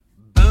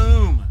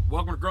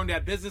Welcome to Grown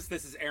Dad Business.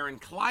 This is Aaron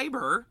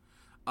Kleiber.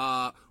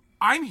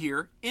 I'm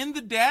here in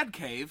the Dad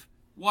Cave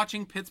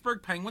watching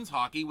Pittsburgh Penguins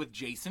hockey with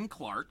Jason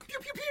Clark. Pew,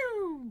 pew,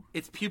 pew.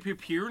 It's pew, pew,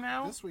 pew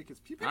now? This week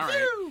it's pew, pew, All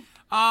pew.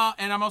 right.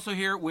 And I'm also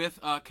here with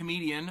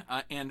comedian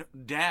and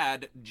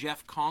dad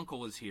Jeff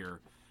Conkle is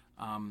here.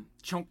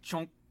 Chunk,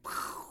 chunk.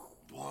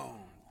 Whoa.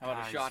 How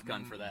about a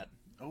shotgun for that?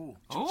 Oh,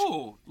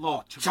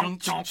 little chunk,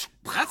 chunk.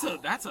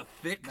 That's a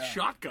thick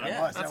shotgun.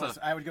 Yeah, That's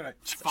I would go to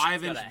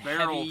 5-inch Got a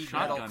barrel heavy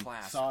shotgun. metal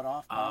clasp. sawed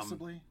off,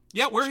 possibly.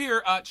 Yeah, we're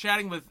here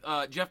chatting with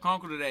Jeff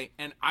Conkle today,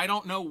 and I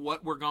don't know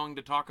what we're going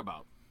to talk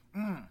about.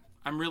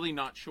 I'm really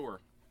not sure.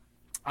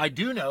 I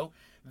do know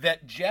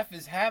that Jeff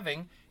is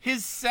having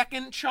his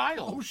second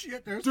child. Oh,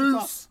 shit. There's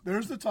Deuce.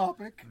 there's the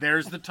topic.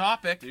 There's the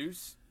topic.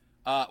 Deuce.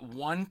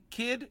 1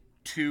 kid,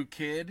 2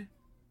 kid,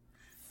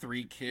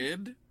 3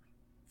 kid.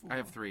 I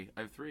have three.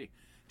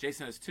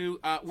 Jason has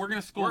 2. We're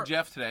going to school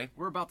Jeff today.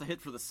 We're about to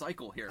hit for the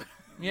cycle here.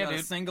 Yeah, Got dude.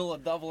 A single, a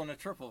double, and a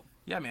triple.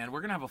 Yeah, man,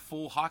 we're going to have a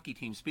full hockey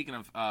team. Speaking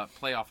of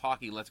playoff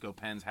hockey, let's go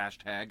Pens,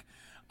 hashtag.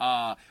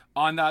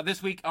 On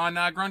this week on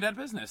Grown Dad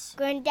Business.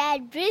 Grown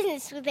Dad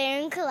Business with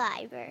Aaron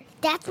Kleiber.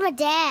 That's my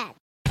dad.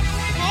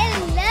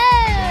 Hello!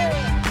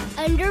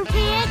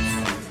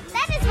 Underpants?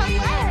 That is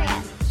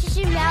hilarious.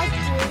 Shut your mouth,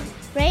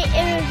 dude. Rate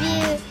and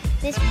review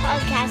this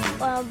podcast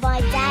or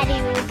my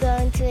daddy will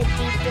go into a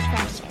deep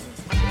depression.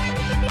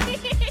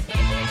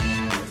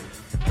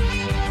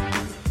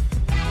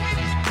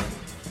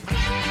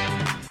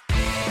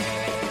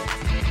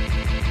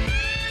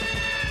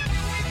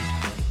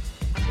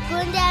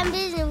 Grown Dad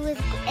Business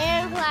with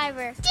Aaron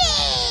Kleiber.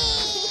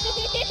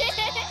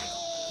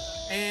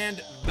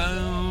 And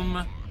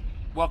boom.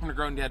 Welcome to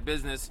Grown Dad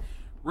Business.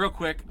 Real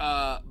quick,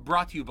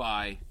 brought to you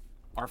by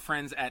our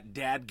friends at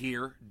Dad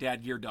Gear,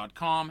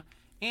 dadgear.com,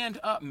 and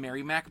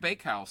Mary Mac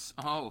Bakehouse.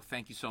 Oh,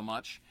 thank you so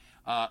much.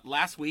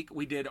 Last week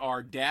we did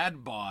our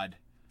Dad Bod.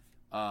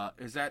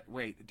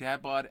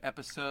 Dad Bod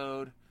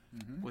episode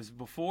was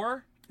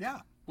before? Yeah.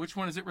 Which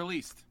one is it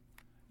released?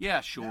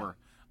 Yeah, sure.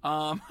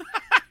 Yeah.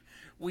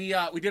 We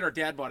did our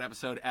Dad Bod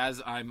episode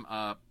as I'm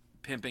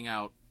pimping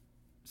out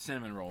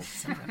cinnamon rolls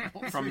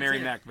from Mary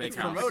Mac It's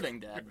Bakehouse. promoting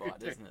Dad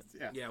Bod, isn't it?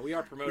 Yeah. Yeah, we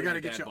are promoting. We got to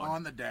our get Dad you Bod.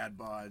 on the dad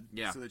bod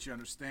Yeah. so that you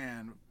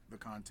understand the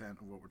content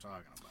of what we're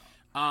talking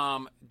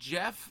about.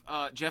 Jeff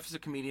is a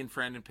comedian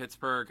friend in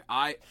Pittsburgh.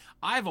 I've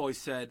always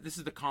said, this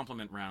is the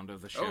compliment round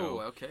of the show. Oh,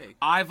 okay.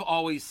 I've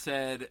always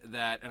said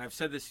that, and I've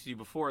said this to you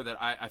before, that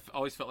I've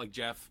always felt like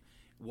Jeff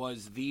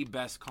was the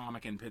best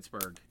comic in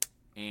Pittsburgh.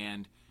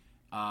 And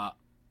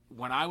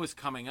when I was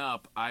coming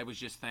up, I was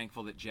just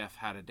thankful that Jeff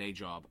had a day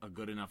job, a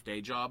good enough day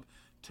job,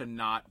 to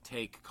not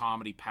take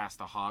comedy past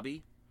a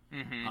hobby,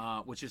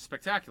 which is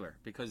spectacular,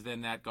 because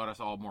then that got us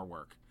all more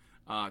work,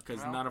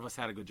 because none of us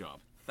had a good job.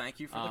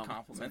 Thank you for the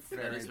compliment.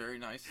 That is very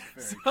nice.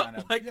 Very kind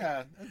of, like-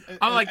 yeah.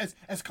 I'm like-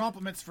 as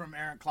compliments from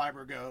Aaron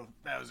Kleiber go,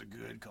 that was a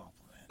good compliment.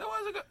 That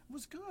was a good. It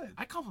was good.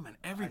 I compliment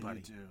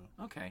everybody. You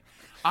do. Okay.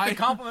 The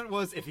compliment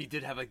was, if he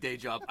did have a day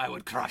job, I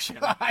would crush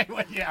him.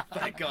 Yeah.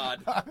 Thank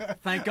God.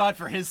 Thank God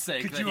for his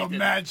sake. Could that you he didn't.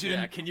 imagine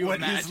Yeah, can you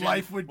what his imagine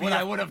life would be? What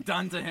I would have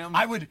done to him?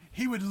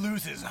 He would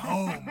lose his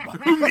home.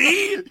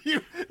 Me?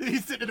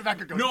 He's sitting in the back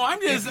and going, No,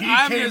 I'm just- if he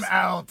I'm came just-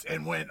 out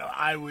and went,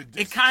 I would.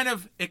 It kind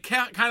of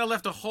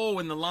left a hole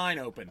in the line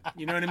open.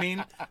 You know what I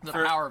mean? the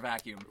For- power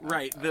vacuum.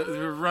 Right,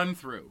 the run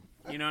through.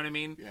 You know what I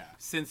mean? Yeah.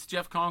 Since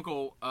Jeff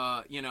Conkle,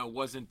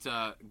 wasn't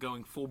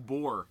going full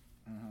bore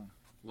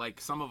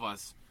like some of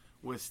us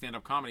with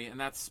stand-up comedy, and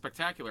that's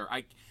spectacular.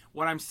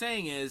 What I'm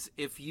saying is,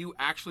 if you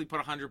actually put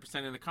 100%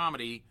 into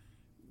comedy,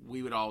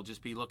 we would all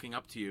just be looking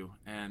up to you,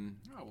 and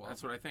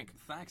that's what I think.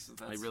 Thanks.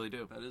 I really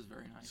do. That is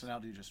very nice. So now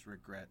do you just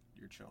regret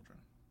your children?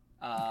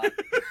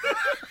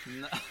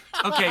 No,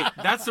 Okay,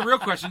 that's the real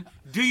question.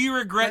 Do you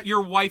regret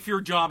your wife, your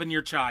job, and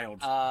your child?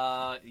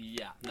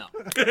 yeah, no.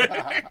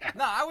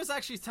 No, I was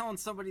actually telling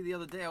somebody the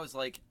other day, I was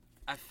like,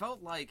 I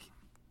felt like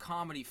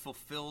comedy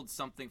fulfilled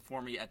something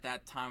for me at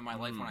that time in my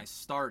life when I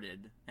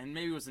started, and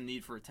maybe it was a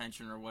need for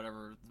attention or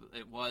whatever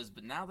it was,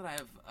 but now that I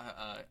have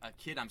a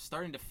kid, I'm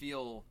starting to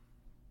feel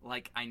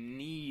like I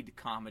need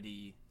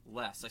comedy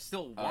less. I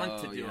still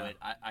want to do it.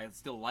 I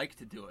still like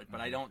to do it,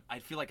 but I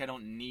feel like I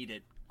don't need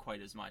it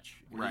quite as much.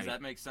 Right. Does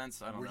that make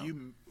sense? I don't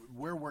know.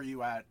 Where were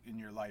you at in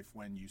your life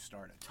when you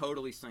started?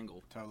 Totally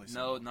single. Totally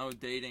single. No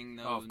dating.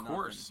 No. Of nothing.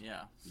 course.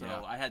 Yeah. So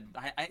Yeah.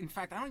 I in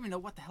fact, I don't even know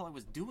what the hell I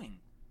was doing.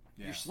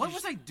 Yeah. What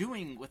was I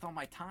doing with all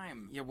my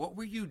time? Yeah, what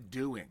were you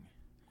doing?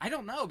 I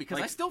don't know, because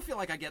Like- I still feel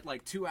like I get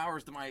like 2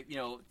 hours to my,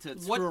 to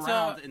What, screw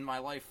around in my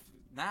life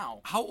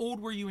now. How old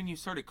were you when you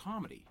started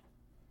comedy?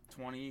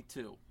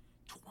 22.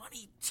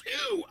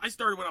 22. I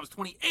started when I was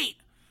 28.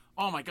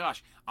 Oh my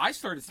gosh. I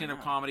started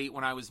stand-up comedy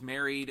when I was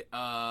married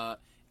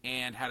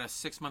and had a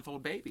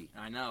 6-month-old baby.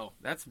 I know.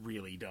 That's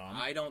really dumb.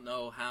 I don't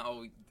know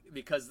how,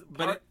 because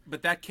but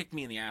that kicked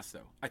me in the ass, though.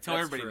 I tell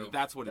That's everybody true.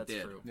 that's what That's it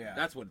did. true. Yeah.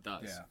 That's what it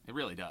does. Yeah. It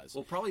really does.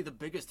 well, probably the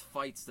biggest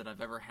fights that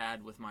I've ever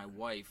had with my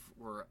wife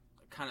were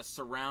kind of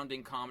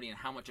surrounding comedy and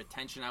how much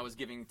attention I was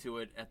giving to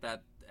it at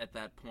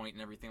that point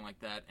and everything like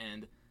that.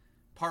 And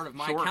part of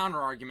my Sure. counter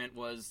argument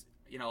was,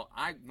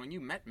 when you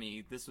met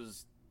me,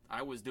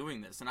 I was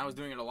doing this, and I was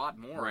doing it a lot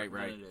more Right.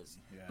 than it is.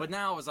 Yeah. But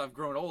now, as I've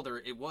grown older,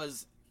 it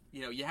was,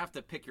 you have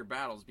to pick your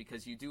battles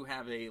because you do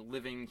have a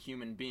living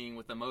human being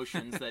with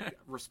emotions that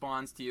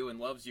responds to you and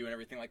loves you and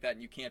everything like that,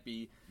 and you can't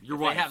be Your if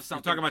they wife. have You're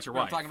something, talking about your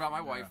wife. I'm talking about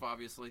my wife,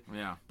 obviously.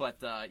 Yeah. But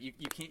you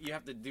can't. You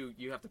have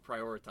to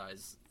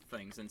prioritize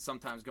things, and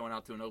sometimes going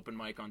out to an open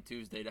mic on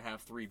Tuesday to have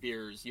 3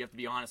 beers, you have to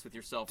be honest with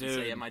yourself and Dude.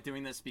 say, am I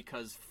doing this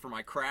because for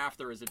my craft,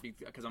 or is it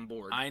because I'm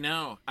bored? I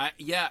know.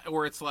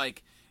 Or it's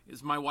like,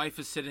 my wife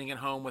is sitting at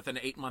home with an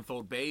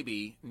 8-month-old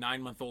baby,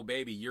 9-month-old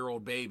baby,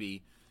 year-old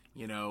baby.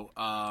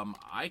 I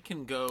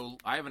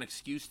have an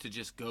excuse to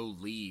just go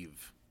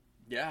leave.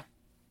 Yeah,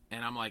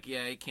 And I'm like,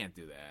 yeah, you can't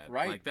do that.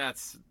 Right. Like,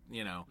 that's,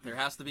 there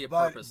has to be a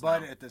But purpose.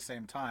 but now. at the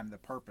same time, the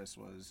purpose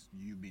was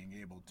you being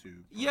able to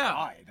Yeah.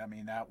 provide. I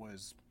mean, that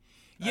was.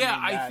 Yeah,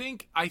 mean,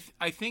 that-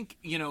 I think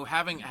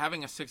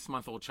having a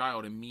 6-month-old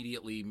child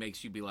immediately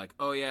makes you be like,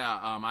 oh yeah,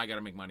 I got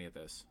to make money at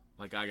this.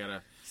 Like, I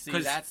gotta See,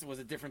 'cause- that was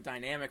a different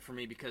dynamic for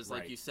me because,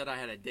 like Right. you said, I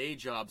had a day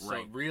job, so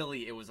Right.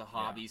 really it was a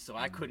hobby. Yeah. So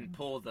I couldn't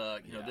pull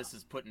the, Yeah. this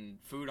is putting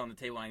food on the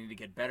table. I need to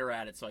get better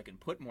at it so I can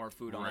put more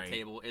food on Right. the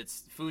table.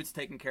 It's food's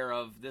taken care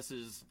of. This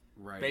is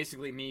Right.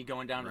 basically me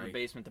going down to the Right.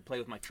 basement to play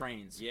with my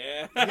trains.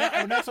 Yeah.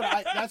 Yeah, and that's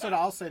what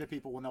I'll say to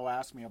people when they'll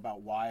ask me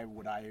about why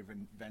would I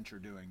even venture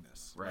doing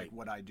this, Right. like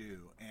what I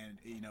do, and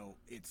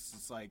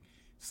it's like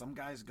some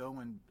guys go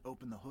and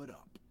open the hood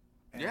up,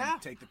 and Yeah.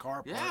 take the car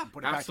apart, Yeah. and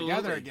put it back together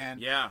Absolutely. again,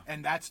 Yeah.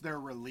 and that's their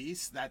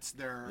release, that's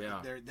their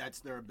Yeah.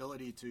 that's their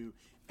ability to,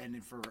 and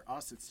then for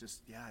us, it's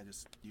just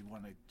you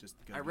want to just.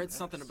 Go I do read this.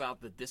 something about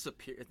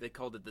they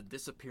called it the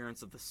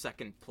disappearance of the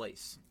second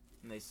place.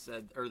 And they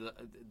said, or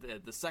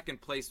the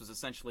second place was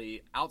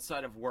essentially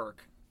outside of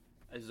work.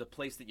 It was a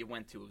place that you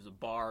went to. It was a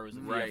bar, it was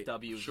a Right.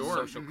 VFW, it was Sure.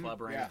 a social club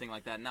or Yeah. anything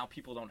like that. Now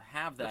people don't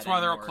have that That's why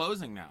they're all anymore.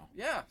 closing now.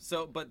 Yeah.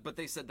 So, but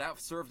they said that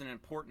served an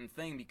important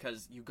thing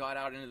because you got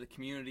out into the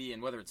community,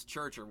 and whether it's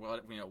church or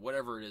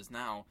whatever it is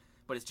now,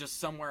 but it's just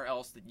somewhere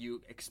else that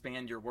you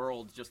expand your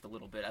world just a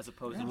little bit, as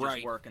opposed to Right.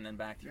 just work and then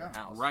back to your Yeah.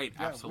 house. Right.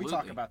 Yeah, Absolutely. we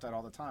talk about that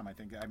all the time.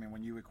 I mean,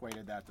 when you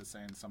equated that to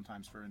saying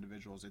sometimes for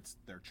individuals, it's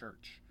their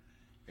church.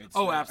 It's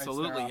Oh, their,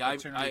 absolutely. It's their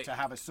opportunity I- to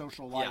have a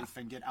social life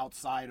and get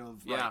outside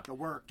of Yeah. the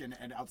work and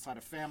outside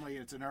of family.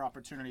 It's their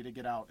opportunity to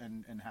get out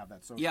and have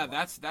that social Yeah,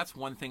 life. that's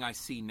one thing I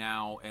see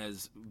now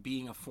as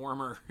being a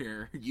former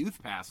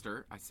youth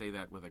pastor. I say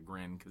that with a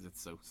grin because it's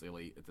so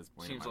silly at this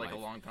point. Seems in my like a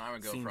life. long time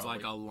ago. Seems probably.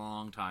 like a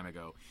long time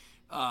ago.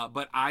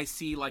 But I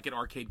see, like, at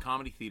Arcade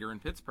Comedy Theater in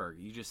Pittsburgh,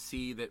 you just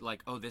see that,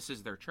 like, oh, this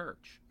is their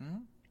church.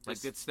 Mhm. Like,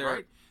 This- it's their.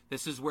 right.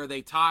 This is where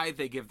they tithe.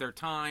 They give their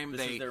time. This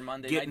they is their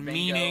Monday get night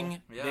bingo.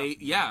 meaning.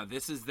 Yeah.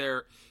 This is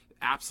their.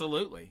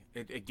 Absolutely,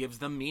 it gives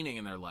them meaning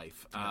in their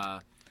life. I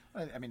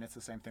mean, it's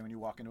the same thing when you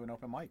walk into an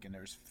open mic and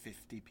there's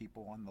 50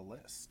 people on the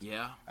list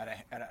Yeah. at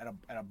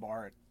a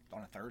bar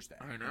on a Thursday.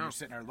 I And know. you're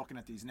sitting there looking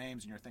at these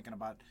names and you're thinking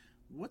about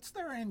what's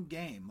their end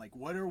game? Like,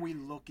 what are we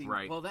looking?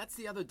 Right. Well, that's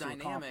the other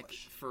dynamic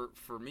accomplish.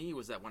 for me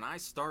was that when I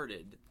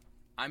started,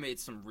 I made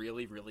some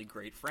really, really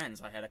great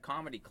friends. I had a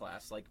comedy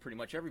class, like pretty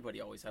much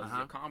everybody always has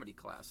Uh-huh. a comedy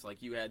class.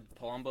 Like you had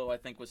Palumbo, I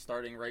think, was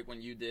starting right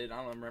when you did. I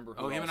don't remember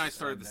who Oh, him else. and I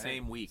started the day.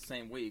 same week,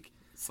 Same week.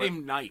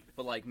 same night.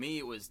 But like me,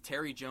 it was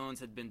Terry Jones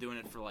had been doing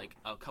it for like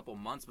a couple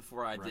months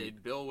before I Right.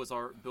 did.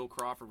 Bill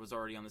Crawford was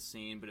already on the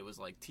scene, but it was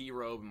like T.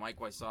 Robe and Mike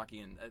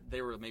Wysocki, and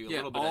they were maybe a Yeah,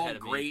 little bit all ahead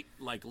of me. great,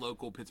 like,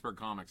 local Pittsburgh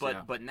comics. But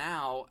yeah. but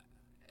now,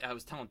 I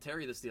was telling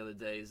Terry this the other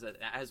day, is that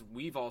as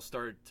we've all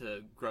started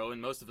to grow,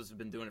 and most of us have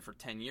been doing it for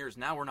 10 years,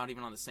 now we're not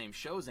even on the same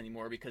shows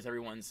anymore because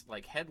everyone's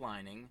like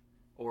headlining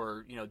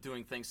or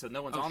doing things, so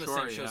no one's Oh, on the sure,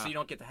 same show, yeah. so you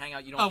don't get to hang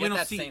out, you Oh, don't we get don't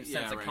that see- same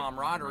yeah, sense of right.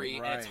 camaraderie,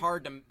 and it's Right.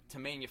 hard to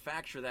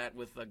manufacture that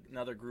with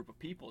another group of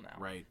people now.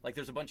 Right. Like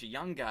there's a bunch of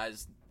young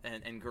guys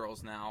and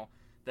girls now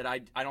that I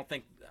don't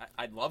think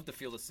I'd love to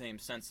feel the same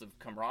sense of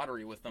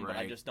camaraderie with them, but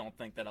I Right. just don't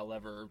think that I'll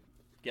ever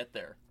get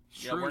there.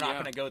 True, We're not yeah.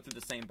 going to go through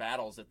the same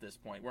battles at this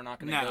point. We're not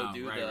going to No, go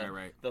do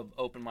right. the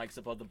open mics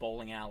above the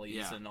bowling alleys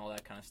Yeah. and all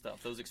that kind of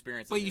stuff. Those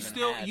experiences. But you we've been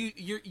still had.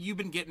 you've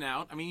been getting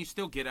out. I mean, you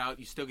still get out.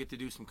 You still get to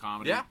do some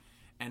comedy. Yeah.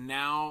 And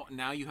now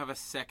you have a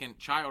second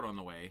child on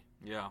the way.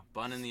 yeah,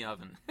 bun in the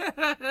oven.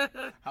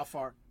 How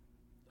far?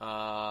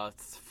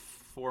 It's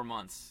 4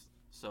 months,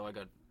 so I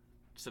got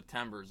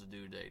September is the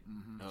due date.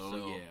 Oh,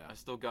 so yeah. I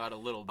still got a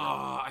little bit.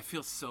 Oh, I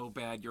feel so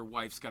bad. Your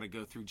wife's got to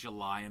go through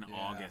July and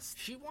August.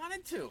 She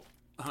wanted to.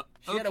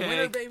 She had a Okay.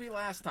 winter baby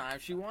last time.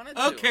 She wanted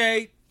to.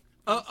 Okay.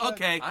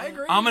 Okay. I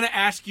agree. I'm going to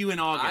ask you in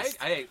August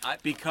I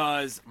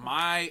because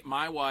my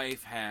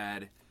wife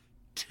had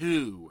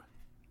 2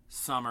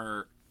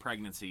 summer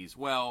pregnancies.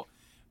 Well,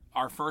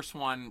 our first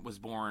one was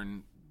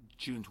born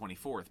June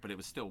 24th, but it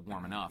was still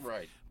warm enough.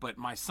 Right. But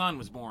my son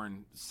was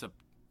born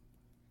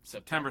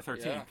September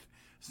 13th. Yeah.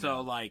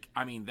 So, like,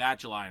 I mean, that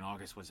July and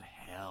August was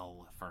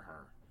hell for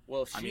her.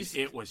 Well, I mean, she's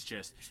it was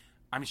just,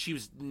 I mean, she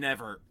was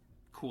never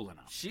cool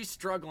enough. she's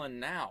struggling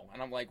now,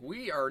 and I'm like,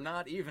 we are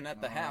not even at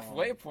the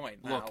halfway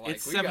point now. Look, like,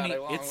 it's we 70. got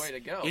a long way to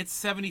go. It's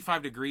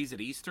 75 degrees at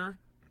Easter.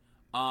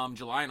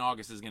 July and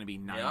August is going to be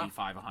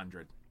 95,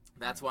 100.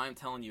 That's why I'm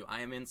telling you,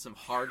 I am in some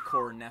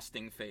hardcore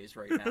nesting phase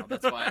right now.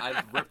 That's why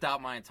I've ripped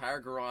out my entire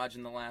garage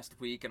in the last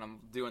week, and I'm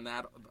doing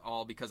that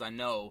all because I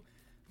know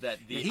that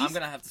I'm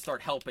going to have to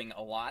start helping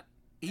a lot.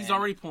 He's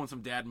already pulling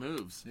some dad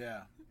moves.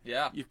 Yeah.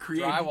 Yeah, You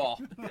create drywall.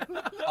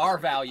 R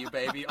value,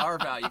 baby. R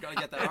value. You got to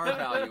get that R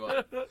value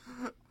up.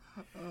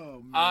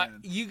 Oh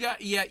man.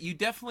 You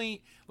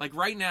definitely, like,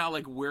 right now,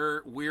 like,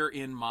 we're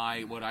in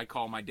my, what I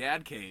call my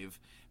dad cave,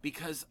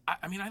 because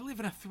I mean, I live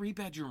in a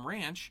 3-bedroom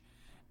ranch,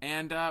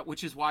 and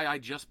which is why I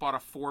just bought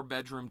a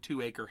 4-bedroom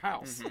 2-acre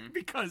house,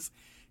 because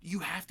you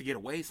have to get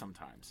away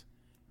sometimes.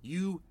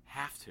 You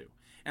have to.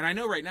 And I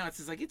know right now it's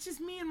just like, it's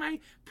just me and my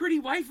pretty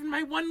wife and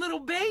my one little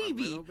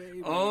baby.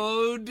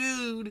 Oh,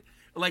 dude.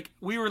 Like,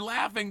 we were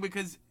laughing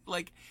because,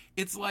 like,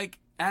 it's like,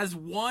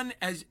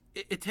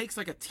 it takes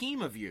like a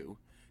team of you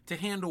to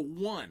handle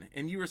one.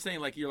 And you were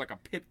saying, like, you're like a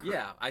pit crew.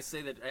 Yeah, I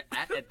say that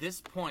at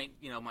this point,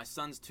 you know, my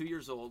son's 2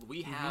 years old.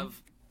 We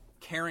have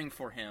caring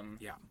for him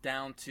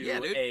down to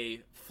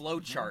a flow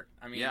chart.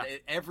 I mean,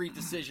 every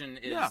decision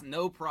is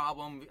no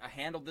problem. I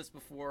handled this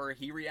before.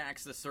 He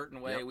reacts a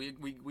certain way. Yep.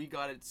 We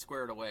got it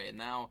squared away, and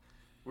now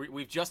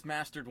we've just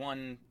mastered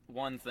one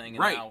thing, and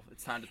now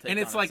it's time to take. And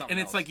it's on like, something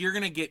else. like you're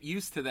gonna get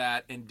used to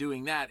that and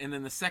doing that, and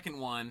then the second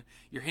one,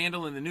 you're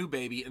handling the new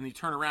baby, and you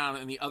turn around,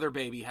 and the other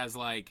baby has,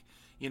 like,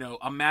 you know,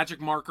 a magic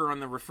marker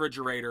on the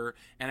refrigerator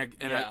and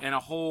a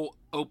whole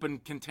open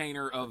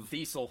container of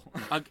diesel,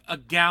 a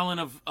gallon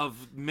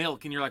of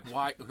milk, and you're like,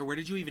 why? Where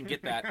did you even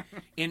get that?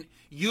 And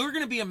you're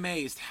gonna be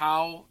amazed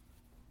how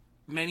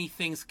many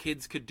things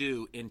kids could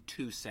do in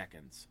 2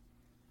 seconds,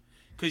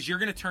 because you're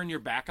gonna turn your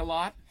back a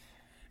lot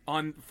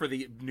for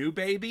the new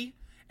baby,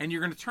 and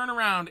you're gonna turn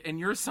around, and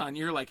your son,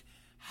 you're like,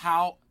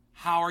 how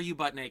are you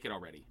butt naked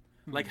already?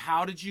 Like,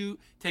 how did you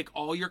take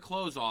all your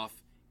clothes off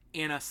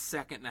in a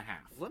second and a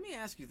half? Let me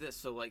ask you this.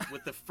 So, like,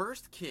 with the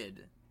first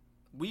kid,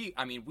 we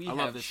I love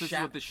have this. This is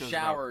what this show's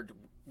showered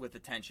with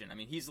attention. I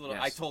mean, he's a little.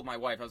 Yes. I told my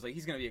wife, I was like,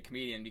 he's going to be a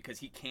comedian because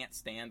he can't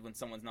stand when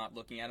someone's not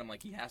looking at him.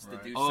 Like, he has to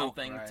do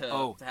something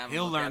to have him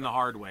he'll look learn at the him.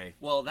 hard way.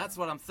 Well, that's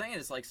what I'm saying.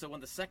 Is like, so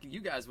when the second,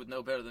 you guys would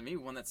know better than me,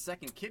 when that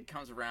second kid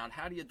comes around,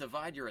 how do you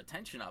divide your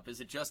attention up?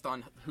 Is it just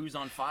on who's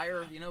on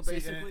fire? You know,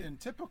 basically. And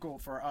typical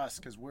for us,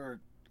 because we're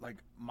like,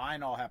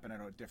 mine all happen at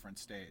a different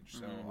stage.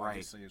 So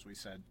obviously, as we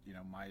said, you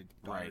know, my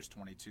daughter's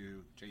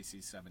 22,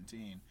 JC's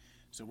 17.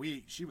 So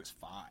she was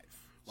 5.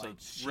 Like,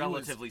 so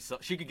relatively,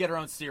 she could get her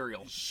own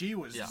cereal. She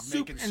was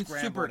super making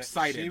scrambled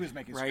excited. She was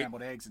making right?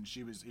 scrambled eggs, and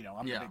she was, you know,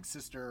 I'm the big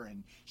sister,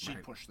 and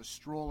she'd push the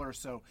stroller.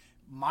 So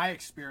my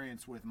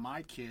experience with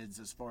my kids,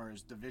 as far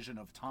as division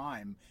of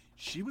time,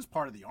 she was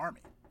part of the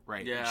Army.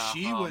 Right. Yeah.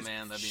 She was.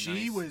 Man, that'd be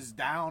she nice. was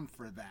down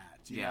for that.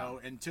 You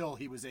know, until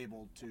he was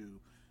able to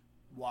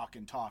walk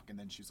and talk, and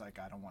then she's like,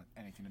 I don't want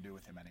anything to do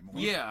with him anymore.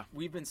 Yeah.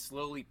 We've been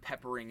slowly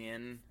peppering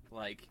in,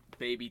 like,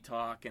 baby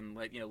talk and,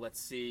 like, you know, let's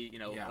see, you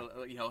know,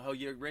 oh,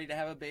 you're ready to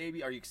have a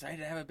baby? Are you excited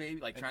to have a baby?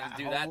 Like, trying to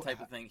do that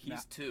type of thing.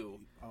 He's 2.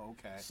 Oh,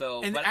 okay.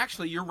 So, And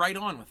actually, you're right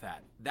on with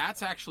that.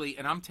 That's actually,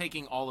 and I'm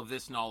taking all of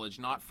this knowledge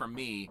not from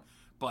me,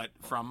 but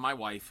from my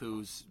wife,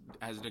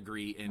 has a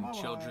degree in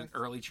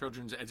early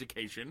children's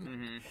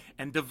education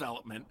and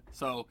development.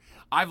 So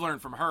I've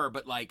learned from her.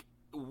 But, like,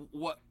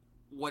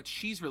 what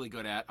she's really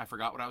good at, I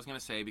forgot what I was going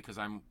to say because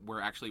we're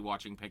actually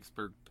watching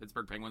Pittsburgh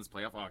Penguins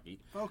playoff hockey.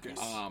 Focus.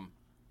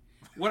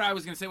 What I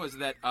was going to say was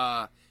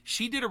that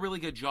she did a really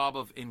good job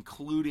of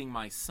including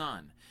my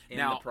son in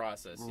the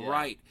process. Yeah.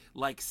 Right.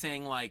 Like,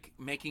 saying, like,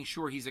 making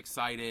sure he's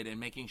excited and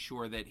making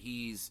sure that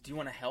he's... Do you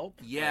want to help?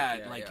 Yeah,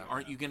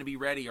 aren't you going to be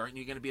ready? Aren't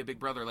you going to be a big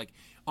brother? Like,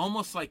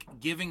 almost like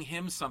giving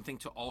him something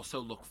to also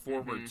look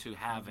forward to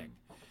having.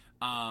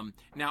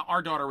 Now,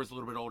 our daughter was a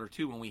little bit older,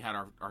 too, when we had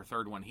our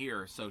third one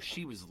here, so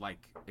she was, like,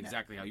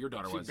 exactly how your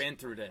daughter was. She's been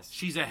through this.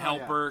 She's a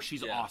helper.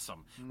 She's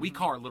awesome. We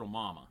call her Little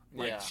Mama.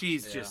 Like,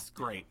 she's just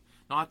great.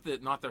 Not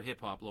the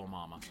hip-hop Little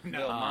Mama.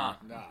 No.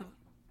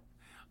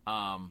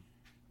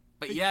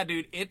 But, yeah,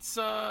 dude, it's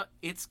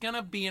going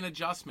to be an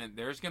adjustment.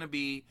 There's going to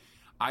be,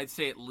 I'd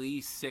say, at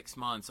least 6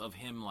 months of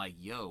him, like,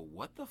 yo,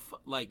 what the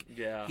fuck? Like,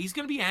 he's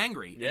going to be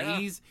angry. Yeah.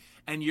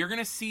 And you're going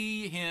to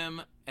see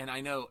him, and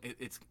I know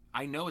it's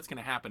going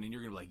to happen, and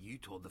you're going to be like, you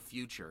told the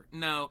future.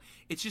 No,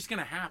 it's just going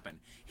to happen.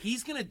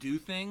 He's going to do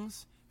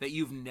things that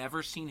you've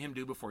never seen him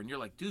do before, and you're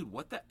like, dude,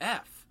 what the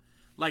F?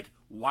 Like,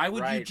 why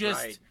would you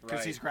just...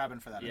 Because he's grabbing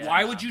for that. Yeah.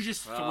 Why would you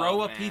just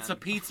throw a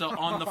pizza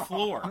on the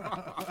floor?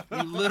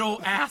 You little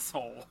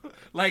asshole.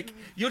 Like,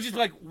 you'll just be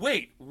like,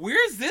 wait,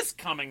 where's this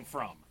coming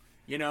from?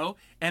 You know?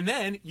 And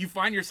then you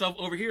find yourself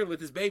over here with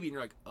this baby, and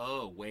you're like,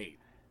 oh, wait.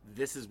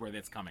 This is where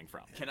that's coming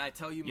from. Can I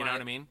tell you? You know what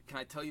I mean? Can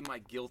I tell you my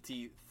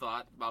guilty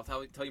thought? I'll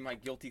tell you my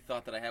guilty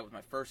thought that I had with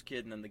my first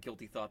kid, and then the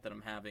guilty thought that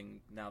I'm having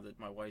now that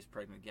my wife's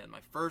pregnant again. My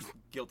first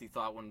guilty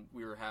thought when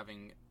we were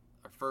having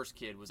our first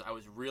kid was I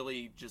was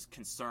really just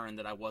concerned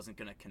that I wasn't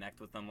going to connect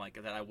with him,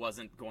 like that I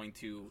wasn't going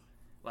to,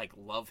 like,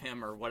 love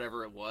him or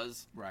whatever it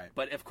was. Right.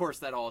 But of course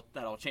that all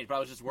changed. But I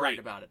was just worried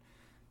about it.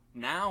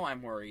 Now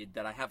I'm worried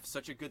that I have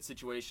such a good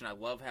situation. I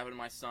love having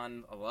my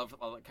son. I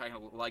kind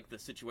of like the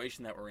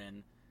situation that we're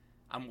in.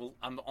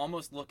 I'm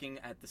almost looking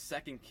at the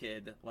second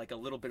kid like a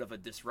little bit of a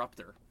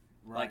disruptor,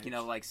 Right.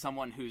 like like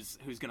someone who's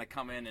gonna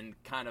come in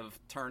and kind of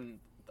turn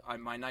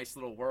my nice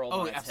little world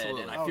Oh, on its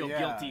absolutely. head, and I Oh, feel yeah.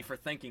 guilty for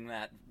thinking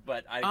that,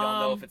 but I don't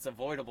know if it's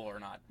avoidable or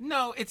not.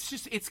 No,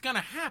 it's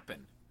gonna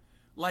happen.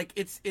 Like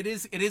it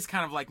is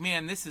kind of like,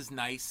 man, this is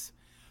nice,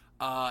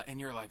 and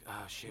you're like,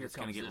 oh shit, Here it's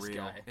gonna comes get this real.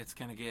 guy. It's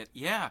gonna get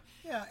yeah.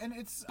 and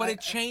it's But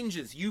it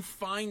changes. You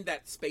find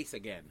that space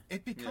again.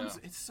 It becomes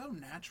it's so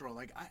natural.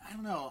 Like I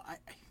don't know. I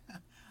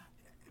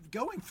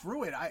going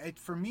through it.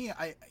 For me,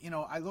 I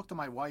looked at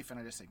my wife and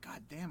I just said,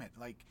 God damn it!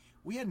 Like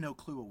we had no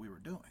clue what we were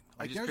doing.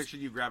 I Like just pictured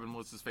you grabbing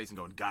Melissa's face and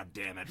going, God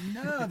damn it.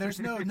 no, there's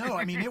no.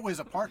 I mean, it was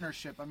a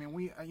partnership. I mean,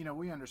 we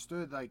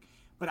understood like,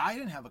 but I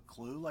didn't have a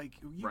clue. Like,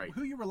 Right.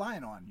 who you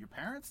relying on? Your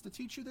parents to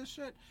teach you this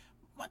shit?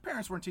 My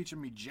parents weren't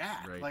teaching me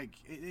jack. Right. Like,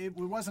 it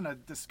wasn't a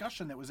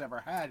discussion that was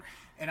ever had,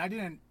 and I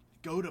didn't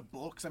go to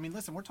books. I mean,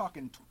 listen, we're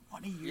talking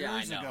 20 years Yeah,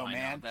 I know, ago, I know.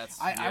 man. That's-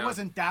 I yeah.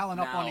 wasn't dialing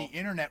up on Now- the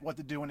internet what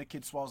to do when a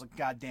kid swallows a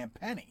goddamn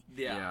penny.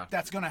 Yeah.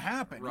 That's gonna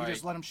happen. Right. You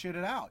just let them shit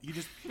it out.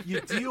 You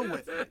deal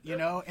with it,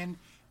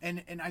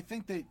 and I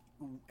think that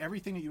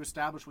everything that you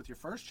establish with your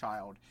first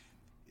child,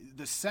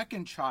 the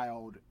second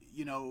child,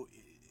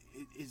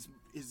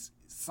 is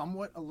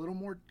somewhat a little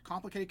more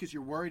complicated because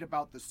you're worried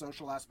about the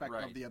social aspect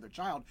Right. of the other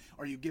child.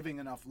 Are you giving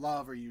enough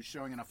love? Are you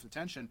showing enough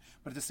attention?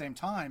 But at the same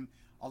time,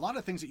 a lot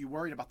of things that you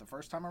worried about the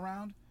first time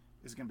around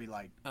is going to be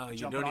like Oh, you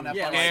jumping don't on that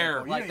even bicycle. care.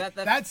 You Like know, that-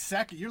 that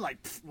second, you're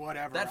like, "Pfft,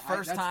 whatever. That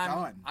first that's time,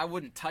 done." I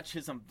wouldn't touch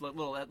his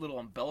little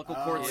umbilical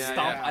cord yeah, stump.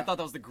 yeah. I thought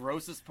that was the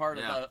grossest part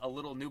Yeah. of a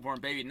little newborn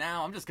baby.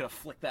 Now I'm just gonna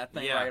flick that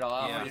thing Yeah, right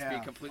off yeah. and just Yeah.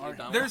 be completely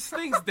done. There's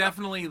things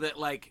definitely that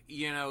like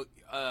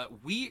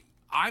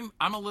I'm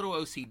a little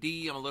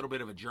OCD. I'm a little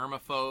bit of a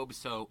germaphobe.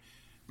 So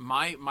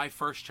my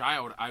first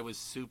child, I was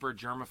super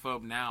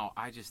germaphobe. Now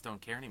I just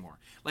don't care anymore.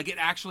 Like it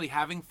actually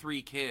having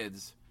 3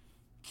 kids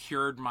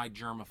cured my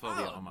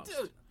germophobia almost.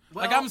 Dude.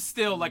 Like Well, I'm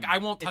still like I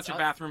won't touch it's a o-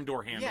 bathroom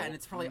door handle. Yeah, and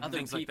it's probably other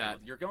things people. like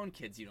that. Your own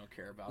kids you don't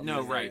care about. No,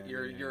 because right.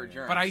 You're a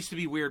germ. But I used to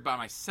be weird by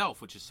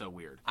myself, which is so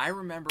weird. I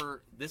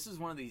remember this is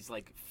one of these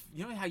like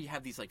you know how you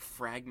have these like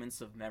fragments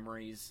of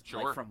memories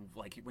Sure. like from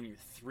like when you're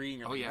 3 and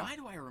you're Oh, like yeah. why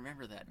do I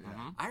remember that?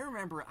 I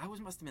remember I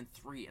must have been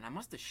 3 and I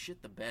must have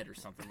shit the bed or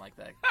something like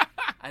that.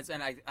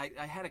 And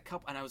I had a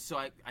couple and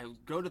I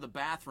go to the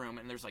bathroom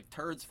and there's like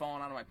turds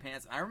falling out of my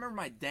pants. I remember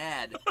my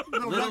dad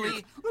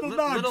literally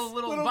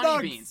little bunny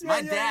nugs. beans. Yeah, My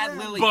yeah, dad yeah.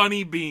 literally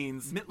Bunny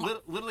beans.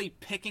 literally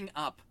picking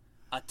up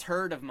a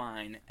turd of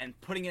mine and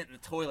putting it in the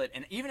toilet.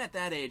 And even at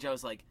that age, I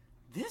was like,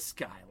 this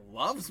guy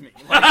loves me.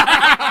 Like,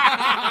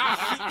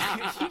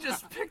 he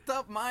just picked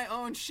up my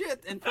own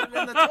shit and put it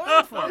in the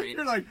toilet for me.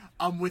 You're like,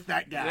 I'm with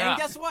that guy. Yeah. And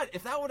guess what?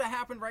 If that would have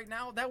happened right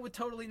now, that would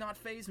totally not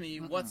faze me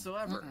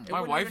whatsoever. It My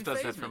wouldn't wife even does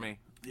faze that for me.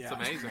 Yeah. It's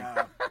amazing.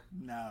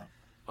 No.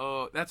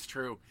 Oh, that's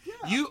true.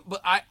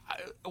 But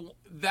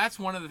that's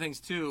one of the things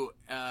too.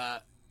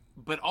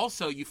 But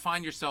also, you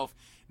find yourself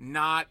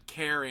not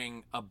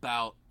caring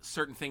about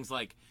certain things.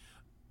 Like,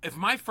 if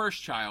my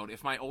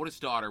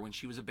oldest daughter, when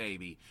she was a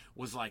baby,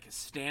 was like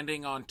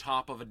standing on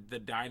top of the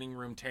dining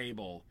room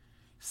table,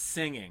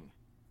 singing,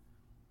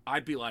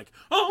 I'd be like,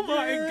 "Oh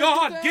my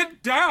God,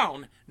 get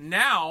down!"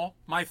 Now,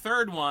 my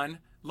third one,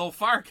 little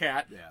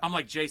Firecat, I'm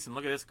like, Jason,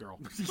 look at this girl.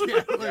 Yeah,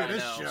 look at I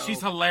this know. show.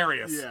 She's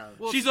hilarious. Yeah.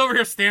 She's over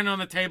here standing on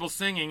the table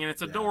singing, and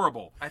it's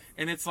adorable.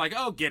 And it's like,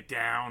 oh, get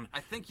down. I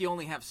think you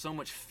only have so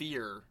much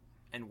fear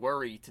and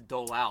worry to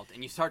dole out,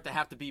 and you start to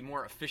have to be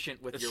more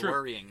efficient with It's your true.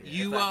 worrying.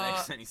 You, if that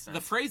makes any sense.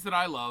 The phrase that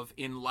I love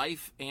in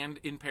life and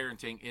in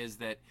parenting is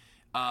that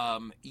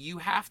you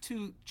have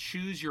to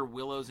choose your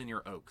willows and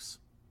your oaks.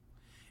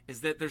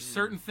 Is that there's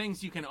certain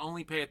things you can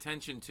only pay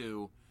attention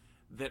to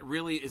that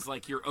really is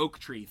like your oak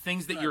tree,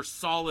 things that you're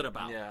solid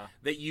about, Yeah.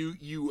 that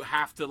you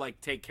have to like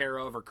take care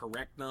of or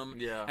correct them.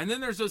 Yeah. And then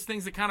there's those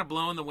things that kind of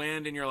blow in the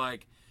wind, and you're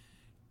like,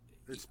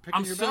 It's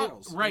picking your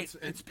battles. right.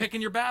 It's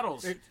picking your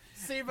battles.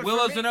 See, but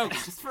Willows for me, and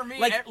oaks. For me,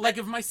 like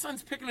if my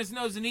son's picking his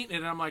nose and eating it,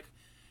 and I'm like,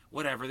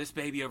 whatever. This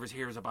baby over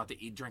here is about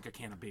to drink a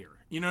can of beer.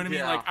 You know what I mean?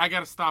 Yeah. Like I got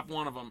to stop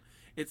one of them.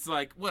 It's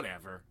like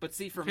whatever. But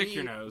see, for Pick me,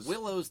 your nose.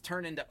 willows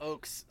turn into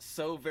oaks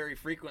so very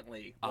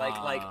frequently.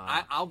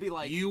 I'll be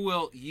like, You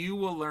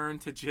will learn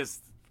to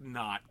just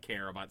not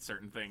care about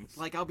certain things.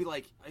 like I'll be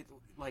like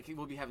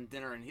we'll be having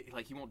dinner and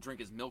he won't drink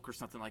his milk or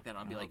something like that. And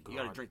I'll be like, you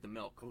got to God. drink the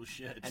milk. Oh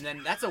shit. And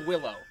then that's a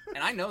willow,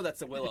 and I know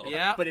that's a willow.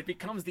 Yeah. But it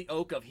becomes the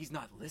oak of he's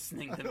not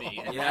listening to me.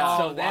 And Yeah.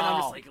 so then I'm wow.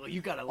 just like, well,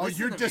 you got to Oh, listen.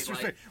 you're to me.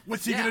 disrespecting. Like,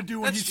 What's he yeah, gonna do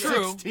when that's he's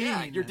true. 16?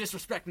 Yeah, you're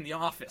disrespecting the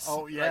office.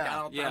 Oh, yeah. Like,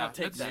 I Yeah, don't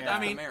take that's- that. I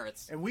That's mean- the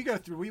merits. And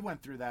we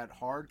went through that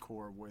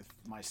hardcore with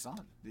my son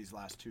these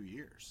last 2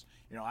 years.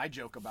 You know, I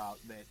joke about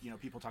that. You know,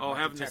 people talk about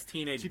having the this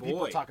teenage people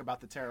boy. talk about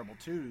the terrible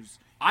twos.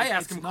 I It's-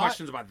 ask it's him not-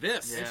 questions about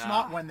this. It's Yeah.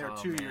 not when they're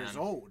Oh, 2 man. years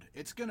old.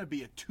 It's going to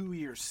be a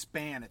 2-year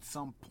span at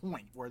some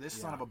point where this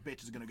son of a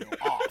bitch is going to go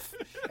off.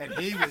 And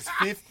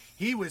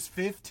he was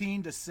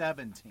 15 to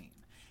 17,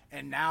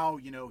 and now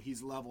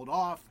he's leveled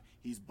off.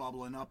 He's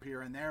bubbling up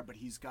here and there, but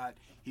he's got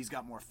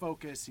more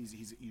focus.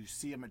 You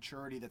see a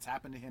maturity that's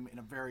happened to him in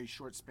a very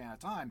short span of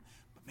time.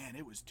 man,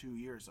 it was 2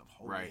 years of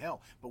holy Right.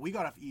 hell. But we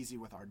got off easy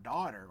with our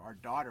daughter. Our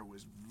daughter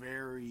was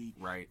very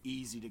Right.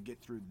 easy to get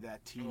through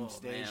that teen Oh,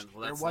 stage. man.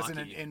 Well, there that's wasn't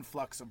lucky. an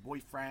influx of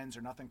boyfriends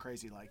or nothing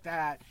crazy like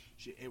that.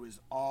 It was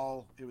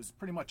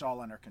pretty much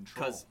all under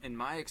control. Because in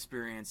my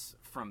experience,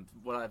 from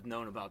what I've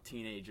known about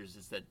teenagers,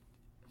 is that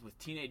with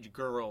teenage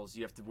girls,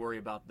 you have to worry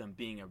about them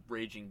being a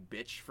raging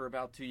bitch for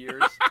about 2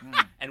 years,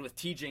 and with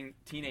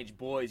teenage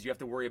boys, you have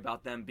to worry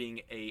about them being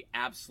a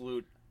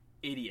absolute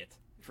idiot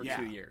for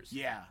 2 years.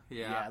 Yeah.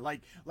 Yeah.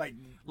 Like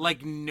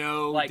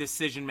no Like-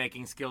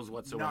 decision-making skills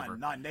whatsoever.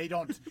 none. They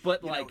don't.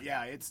 But, you know, like-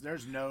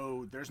 there's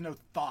no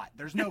thought.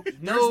 There's no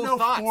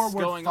thoughts forward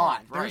going thought.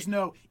 on, right. There's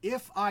no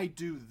if I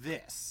do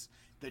this,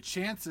 the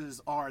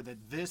chances are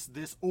that this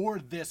or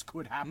this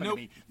could happen Nope.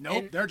 to me. Nope.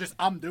 And- they're just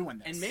I'm doing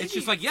this. and maybe- It's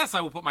just like, yes,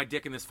 I will put my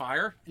dick in this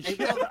fire. And,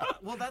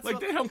 well, that's Like,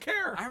 what, they don't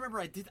care. I remember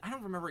I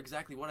don't remember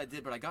exactly what I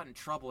did, but I got in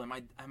trouble, and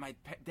my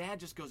dad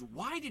just goes,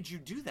 "Why did you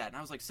do that?" And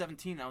I was like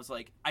 17, and I was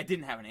like, I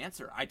didn't have an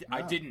answer. I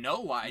didn't know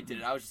why I did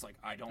it. I was just like,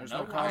 I don't There's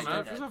know no why I cause did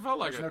and that. I felt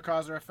like There's it. no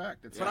cause or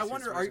effect. It's But I it's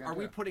wonder, what it's are gonna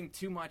we do. putting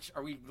too much?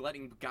 Are we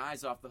letting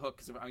guys off the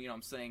hook? Because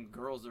I'm saying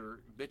girls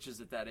are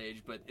bitches at that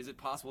age. But is it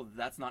possible that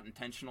that's not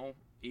intentional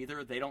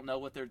either? They don't know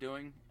what they're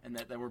doing, and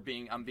that I'm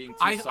being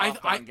too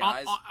soft on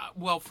guys.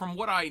 Well, from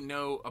what I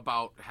know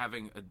about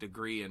having a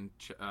degree in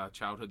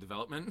childhood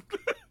development,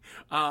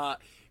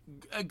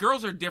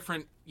 girls are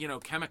different,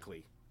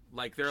 chemically.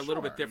 Like, they're a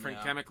little bit Sure, different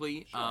yeah.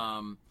 chemically.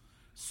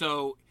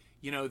 So,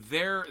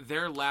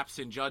 their lapse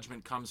in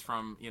judgment comes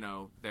from,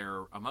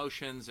 their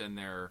emotions and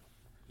their,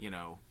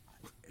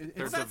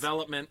 their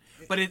development.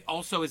 But it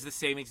also is the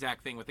same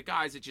exact thing with the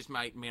guys. It just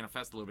might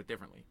manifest a little bit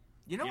differently.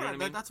 You know You know what?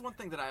 what I mean? That's one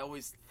thing that I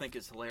always think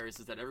is hilarious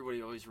is that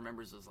everybody always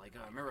remembers is like,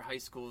 oh, I remember high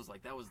school is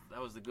like that was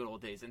the good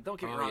old days. And don't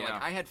get me Oh, wrong, yeah.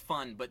 like I had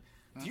fun, but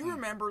do you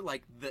remember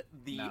like the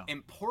No.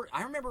 important?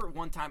 I remember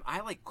one time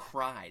I like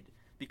cried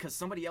because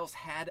somebody else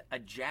had a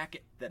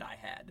jacket that I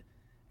had.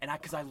 And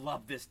because I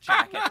loved this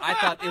jacket, I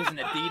thought it was an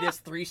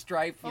Adidas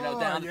 3-stripe, Oh,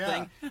 down yeah.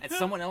 thing. And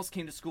someone else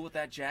came to school with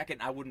that jacket,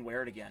 and I wouldn't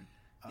wear it again.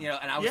 And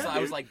I was, Yeah, I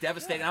was dude. like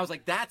devastated. And I was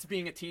like, that's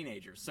being a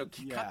teenager. So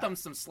Yeah. cut them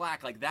some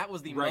slack. Like that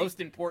was the Right. most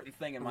important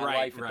thing in my Right,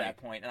 life at right. that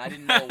point, and I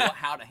didn't know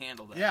how to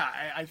handle that.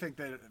 Yeah, I think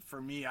that for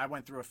me, I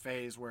went through a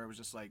phase where it was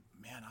just like,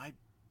 man, I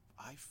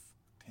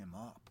fucked him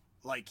up.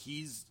 Like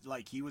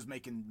he was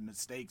making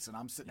mistakes, and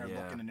I'm sitting there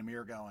Yeah. looking in the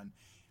mirror going,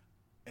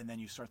 and then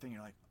you start thinking,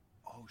 you're like,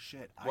 oh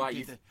shit, Why I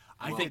you? did.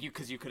 I think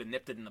because you could have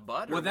nipped it in the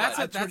bud. Well, or that's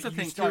what? that's what the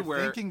you thing, start too,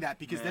 where- thinking that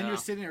because then Yeah. you're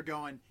sitting there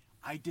going,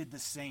 I did the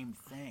same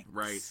thing.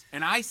 Right.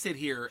 And I sit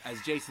here as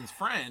Jason's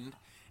friend,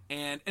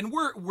 and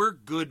we're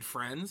good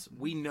friends.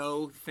 We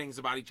know things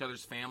about each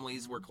other's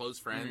families. We're close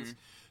friends.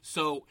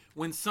 So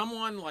when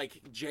someone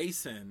like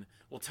Jason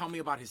will tell me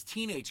about his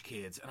teenage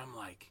kids, and I'm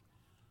like,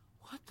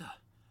 what the?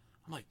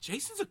 I'm like,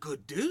 Jason's a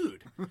good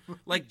dude.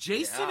 Like,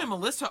 Jason Yeah. and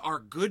Melissa are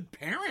good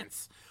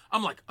parents.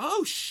 I'm like,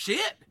 oh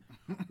shit.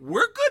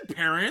 We're good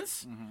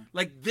parents.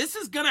 Like, this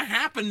is gonna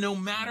happen no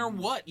matter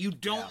what. You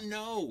don't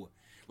know.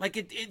 Like,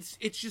 it's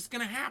just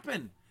gonna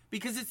happen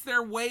because it's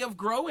their way of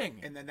growing.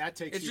 And then that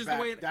takes It's you just the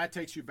back. way it- That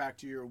takes you back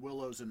to your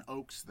Willows and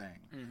Oaks thing.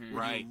 Mm-hmm.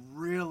 where Right. You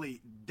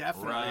really,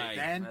 definitely. Right.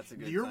 Then That's a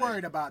good you're thing.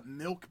 worried about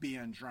milk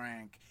being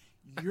drank.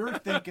 You're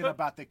thinking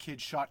about the kid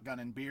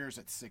shotgunning beers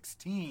at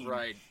 16.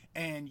 Right.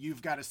 And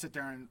you've got to sit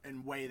there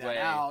and weigh that Weigh,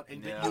 out.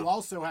 And yeah. you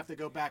also have to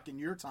go back in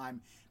your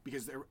time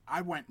because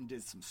I went and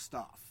did some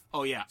stuff.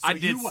 Oh yeah, So I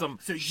did you- some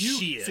so you,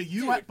 shit. So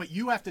you, have, but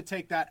you have to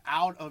take that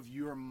out of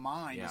your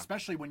mind, Yeah.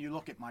 especially when you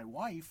look at my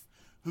wife,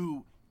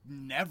 who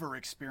never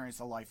experienced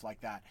a life like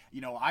that.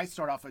 I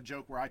start off a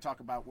joke where I talk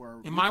about where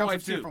we my come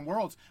wife, from two too. different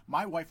worlds.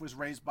 My wife was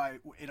raised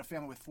in a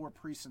family with 4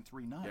 priests and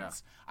 3 nuns. Yeah.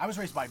 I was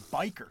raised by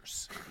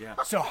bikers. Yeah.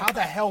 So how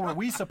the hell were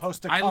we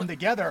supposed to come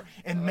together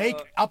and make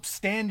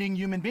upstanding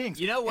human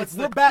beings? You know what's if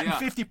we're the- batting yeah.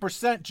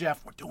 50%,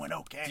 Jeff, we're doing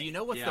okay. Do you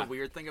know what's Yeah. the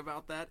weird thing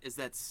about that? Is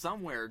that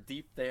somewhere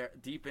deep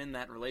in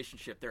that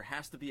relationship, there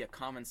has to be a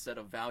common set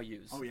of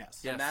values. Oh,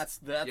 yes. And Yes.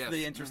 that's Yes.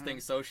 the interesting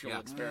social Yeah.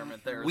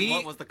 experiment there.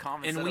 What was the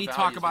common set and of we values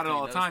talk about it between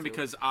all the those time two?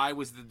 because I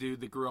was the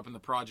dude that grew up in the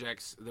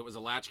projects that was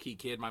a latchkey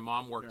kid. My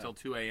mom worked till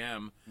 2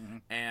 a.m.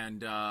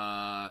 And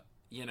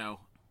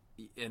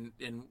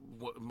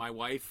my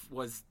wife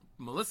was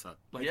Melissa.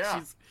 Like, Yeah.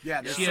 she's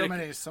Yeah, there's she so had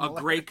many a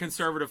similarities. great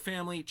conservative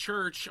family,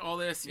 church, all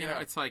this. You know, Yeah.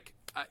 it's like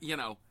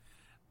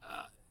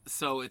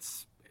so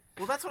it's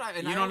Well, that's what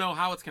you don't know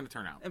how it's going to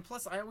turn out. And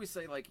plus, I always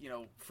say, like,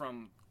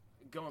 from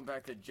going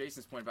back to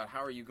Jason's point about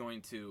how are you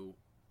going to,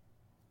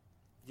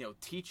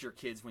 teach your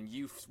kids when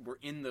you were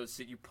in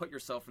you put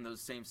yourself in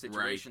those same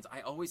situations.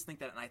 I always think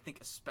that, and I think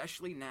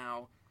especially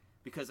now,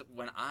 because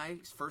when I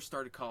first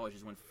started college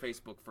is when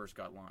Facebook first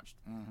got launched.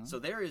 So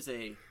there is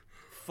a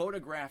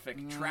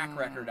photographic track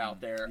record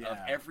out there of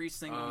every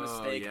single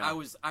mistake. Yeah.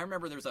 I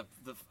remember there's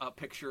a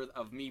picture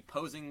of me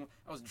posing.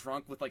 I was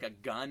drunk with like a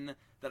gun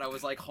that I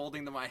was like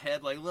holding to my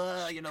head, like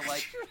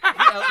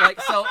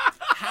like so.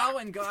 How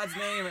in God's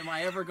name am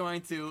I ever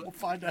going to? We'll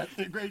find that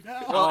thing right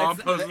now. Well,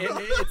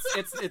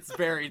 it's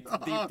buried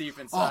deep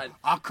inside.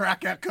 I'll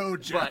crack that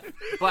code, Jeff.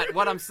 But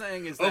what I'm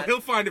saying is that he'll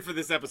find it for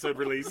this episode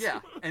release. Yeah,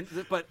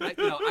 but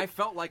I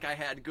felt like I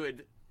had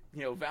good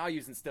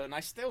values and stuff, and I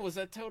still was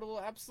a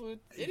total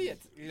absolute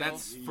idiot.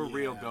 That's for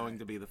real going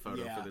to be the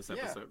photo for this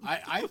episode.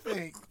 I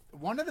think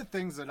one of the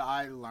things that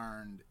I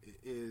learned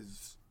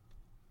is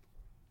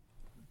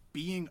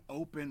being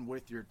open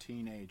with your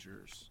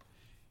teenagers.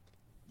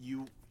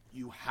 You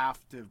have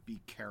to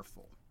be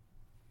careful.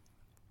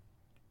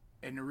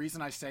 And the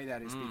reason I say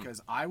that is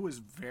because I was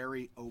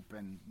very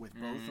open with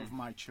both of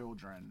my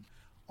children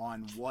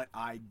on what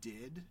I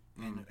did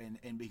and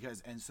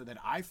so that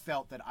I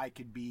felt that I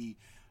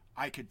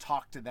could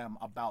talk to them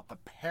about the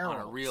perils.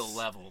 On a real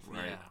level.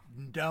 Right.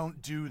 Yeah.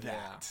 Don't do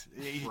that.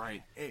 Yeah.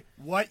 Right.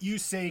 What you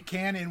say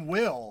can and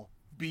will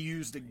be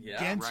used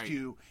against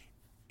you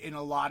in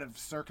a lot of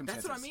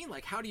circumstances. That's what I mean.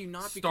 Like, how do you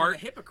not become a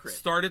hypocrite?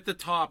 Start at the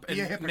top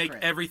and make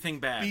everything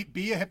bad.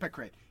 Be a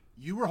hypocrite.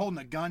 You were holding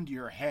a gun to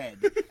your head,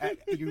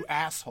 you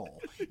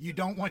asshole. You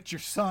don't want your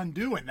son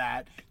doing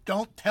that.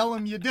 Don't tell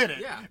him you did it.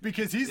 Yeah.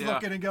 Because he's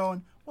looking and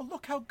going, well,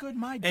 look how good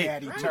my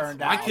daddy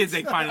turned out. My kids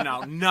ain't finding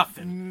out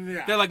nothing.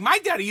 Yeah. They're like, my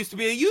daddy used to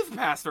be a youth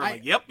pastor.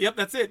 I'm like, yep,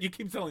 that's it. You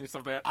keep telling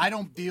yourself that. I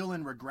don't deal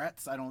in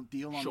regrets. I don't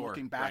deal on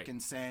looking back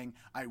and saying,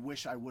 I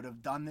wish I would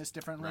have done this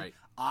differently. Right.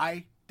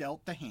 I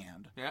dealt the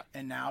hand,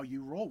 and now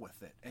you roll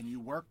with it, and you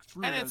work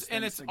through those things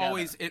and it's together.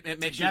 always, it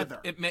makes together.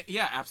 You,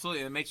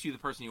 absolutely. It makes you the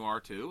person you are,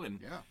 too.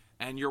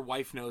 And your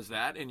wife knows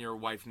that, and your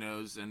wife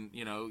knows, and,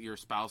 your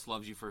spouse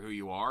loves you for who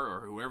you are,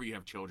 or whoever you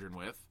have children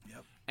with.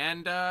 Yep.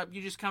 And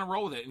you just kind of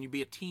roll with it, and you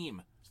be a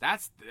team.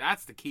 That's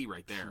the key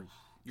right there.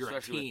 You're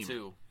Especially a team. With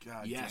two.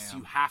 God yes, damn.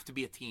 you have to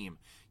be a team.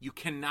 You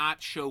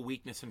cannot show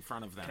weakness in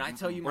front of them. Can I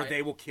tell you, or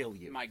they will kill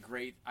you. I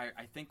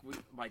think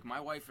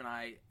my wife and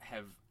I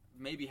have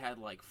maybe had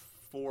like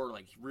 4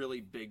 like really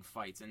big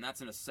fights, and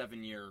that's in a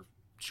 7-year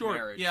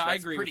marriage. Yeah, That's I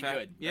agree pretty with that.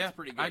 good. Yeah, That's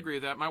pretty good. I agree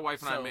with that. My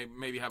wife and I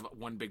maybe have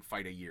one big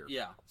fight a year.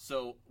 Yeah.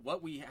 So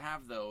what we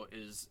have though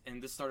is,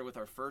 and this started with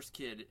our first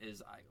kid,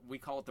 is we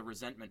call it the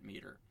resentment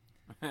meter.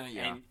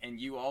 Yeah. And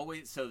you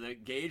always, so the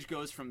gauge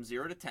goes from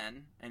 0 to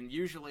 10, and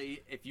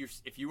usually if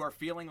you are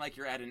feeling like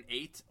you're at an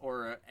 8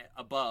 or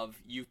above,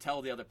 you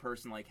tell the other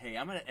person like, hey,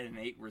 I'm at an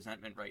 8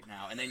 resentment right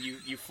now, and then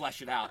you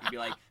flesh it out and be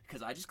like,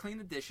 because I just cleaned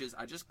the dishes,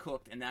 I just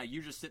cooked, and now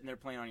you're just sitting there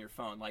playing on your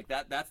phone. Like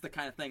that's the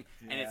kind of thing.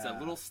 And it's a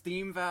little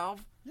steam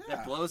valve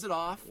that blows it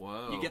off.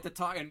 Whoa. You get to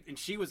talk, and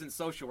she was in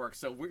social work,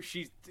 so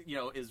she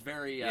is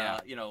very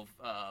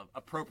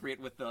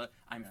appropriate with the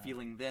I'm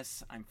feeling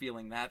this, I'm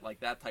feeling that, like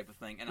that type of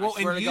thing. And I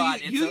swear to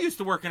God, you used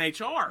to work in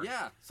HR.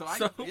 Yeah, so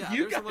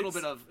you there's a little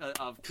bit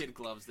of kid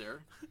gloves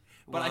there.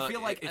 But well, I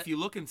feel like if you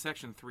look in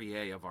section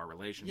 3A of our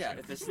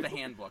relationship, this is the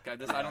handbook. I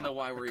don't know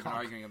why we're even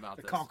arguing about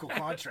this. The Conkle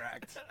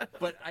contract.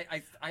 But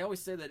I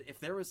always say that if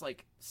there was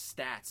like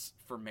stats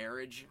for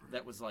marriage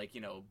that was like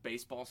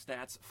baseball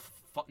stats,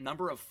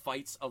 number of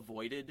fights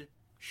avoided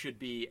should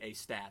be a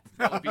stat.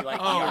 That would be like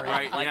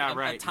right,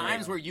 like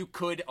times where you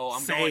could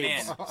I'm saves. going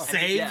in.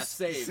 Saves? Yeah,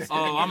 saves.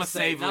 I'm a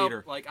save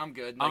leader. Like I'm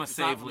good. I'm like, a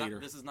save leader.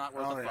 This is not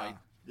worth a fight.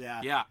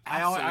 Yeah.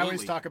 I absolutely.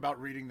 always talk about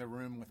reading the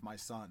room with my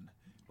son.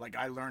 Like,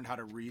 I learned how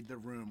to read the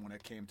room when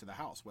it came to the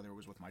house, whether it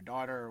was with my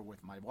daughter or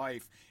with my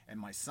wife, and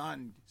my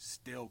son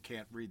still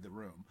can't read the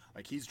room.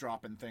 Like, he's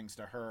dropping things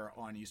to her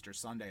on Easter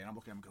Sunday, and I'm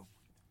looking at him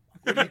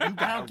and go, what do you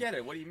do? I don't get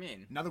it. What do you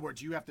mean? In other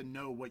words, you have to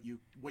know what you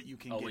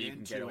can get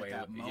into at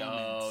that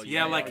moment. You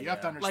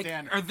have to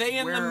understand. Like, are they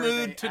in the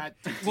mood to?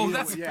 Well,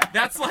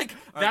 that's like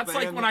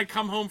when I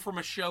come home from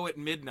a show at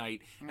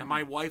midnight, and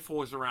my wife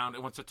was around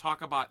and wants to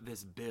talk about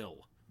this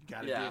bill.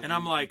 And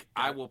I'm like,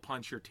 I will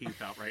punch your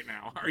teeth out right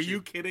now. Are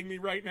you kidding me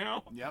right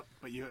now? Yep,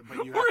 but you have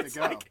to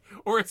go.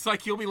 Or it's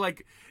like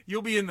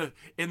you'll be in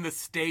the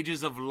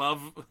stages of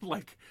love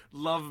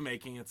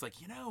making. It's like,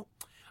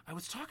 I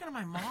was talking to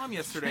my mom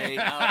yesterday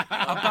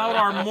about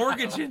our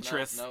mortgage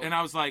interest, and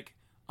I was like,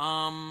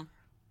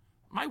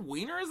 my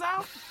wiener is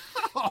out?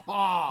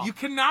 You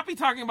cannot be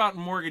talking about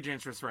mortgage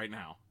interest right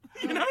now.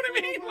 You know what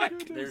I mean?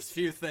 Like, there's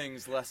few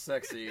things less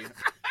sexy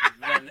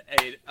than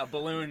a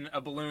balloon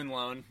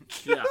loan.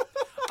 Yeah.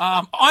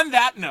 On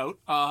that note,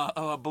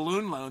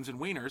 balloon loans and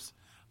wieners.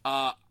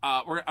 I'm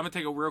gonna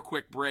take a real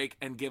quick break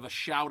and give a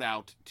shout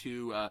out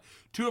to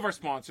 2 of our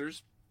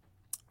sponsors.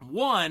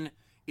 One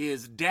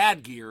is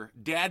Dad Gear,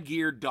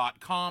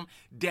 dadgear.com.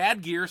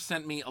 Dad Gear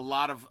sent me a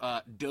lot of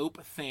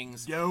dope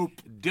things.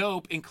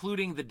 Dope,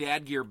 including the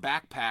Dad Gear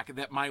backpack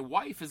that my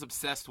wife is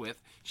obsessed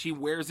with. She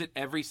wears it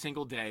every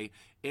single day.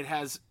 It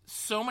has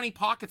so many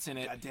pockets in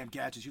it. Goddamn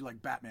gadgets, you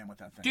like Batman with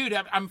that thing. Dude,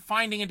 I'm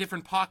finding a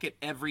different pocket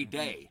every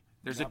day.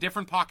 There's a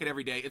different pocket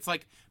every day. It's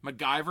like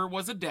MacGyver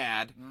was a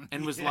dad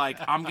and was like,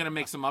 I'm going to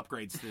make some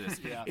upgrades to this.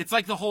 It's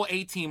like the whole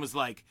A-Team was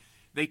like,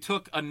 they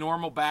took a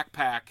normal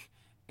backpack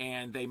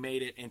and they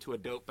made it into a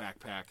dope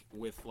backpack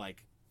with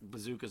like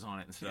bazookas on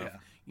it and stuff. Yeah.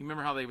 You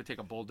remember how they would take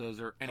a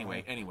bulldozer?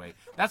 Anyway,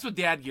 that's what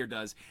Dad Gear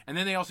does. And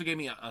then they also gave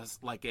me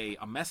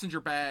a messenger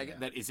bag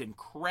that is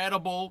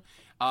incredible.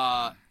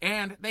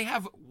 And they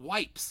have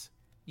wipes.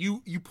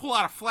 You pull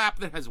out a flap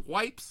that has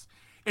wipes.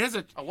 It has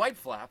A wipe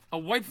flap. a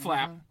wipe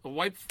flap, a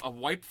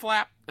wipe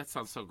flap. That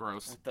sounds so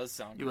gross. It does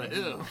sound You're good.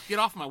 like, ew, get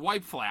off my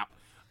wipe flap.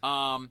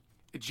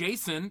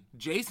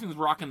 Jason's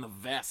rocking the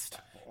vest.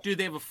 Dude,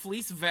 they have a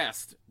fleece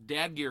vest,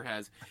 Dad Gear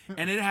has,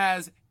 and it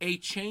has a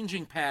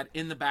changing pad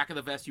in the back of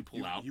the vest you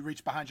pull out. You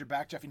reach behind your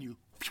back, Jeff, and you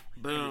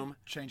Boom.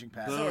 changing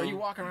pad. So are you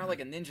walking around like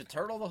a Ninja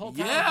Turtle the whole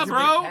time? Yeah, With your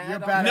bro. big pad You're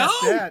on?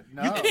 badass No, dad.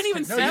 No, you can't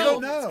even no, tell. You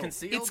don't know. It's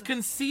concealed. It's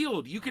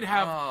concealed. You could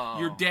have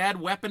your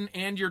dad weapon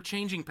and your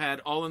changing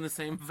pad all in the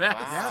same vest.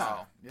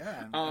 Wow.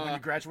 Yeah. And when you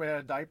graduate out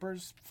of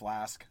diapers,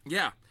 flask.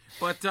 Yeah.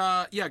 But,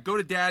 go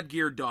to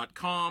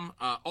dadgear.com.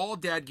 All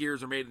Dad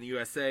Gears are made in the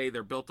USA.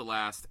 They're built to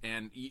last,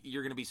 and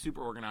you're going to be super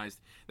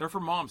organized. They're for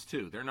moms,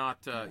 too. They're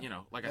not,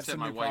 like I said,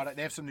 my wife.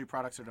 They have some new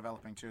products they're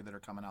developing, too, that are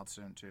coming out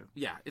soon, too.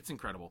 Yeah, it's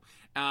incredible.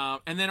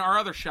 And then our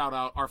other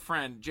shout-out, our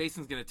friend,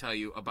 Jason's going to tell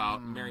you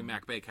about Mary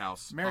Mac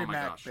Bakehouse. Mary oh, my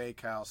Mac gosh.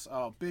 Bakehouse.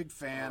 Oh, big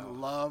fan.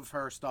 Love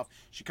her stuff.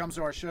 She comes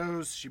to our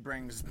shows. She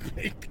brings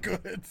baked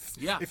goods.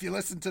 Yeah. If you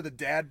listen to the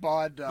Dad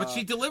Bod. But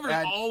she delivers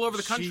ad, all over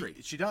the country.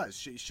 She does.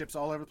 She ships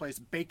all over the place.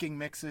 Baking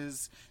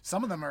mixes.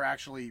 Some of them are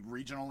actually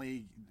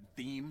regionally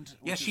themed.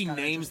 Yeah, which is she kinda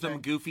names them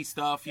interesting. goofy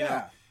stuff. You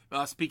Yeah.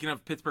 know, speaking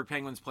of Pittsburgh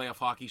Penguins playoff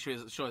hockey, she'll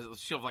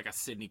have like a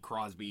Sidney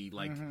Crosby,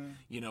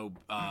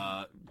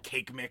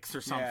 cake mix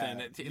or something.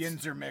 Yeah. It's-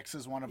 Yinzer Mix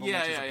is one of them,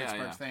 Yeah, which is yeah, a yeah,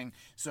 Pittsburgh yeah. thing.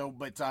 So,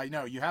 but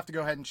you have to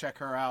go ahead and check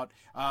her out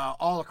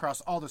all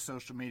across all the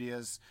social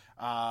medias.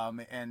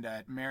 And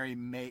at Mary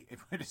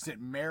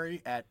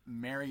at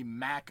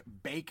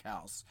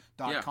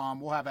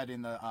MaryMacBakehouse.com. We'll have that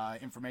in the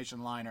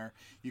information liner.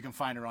 You can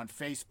find her on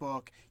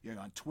Facebook. You're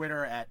on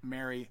Twitter at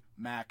Mary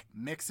Mac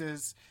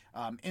Mixes.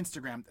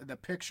 Instagram, the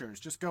pictures.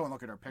 Just go and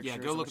look at her pictures. Yeah,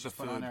 go and look what at the she's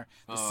put on food. there.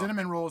 The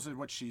cinnamon rolls is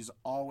what she's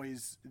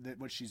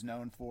what she's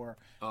known for.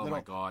 Oh,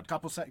 my God.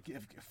 Couple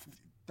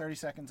 30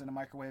 seconds in the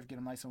microwave, get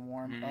them nice and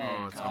warm. Oh,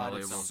 Oh, it's God,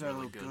 it's unbelievable. so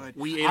Really good.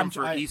 We ate them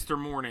for Easter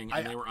morning,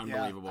 and they were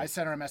unbelievable. I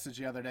sent her a message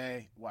the other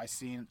day. I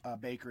seen a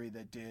bakery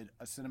that did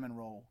a cinnamon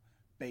roll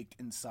baked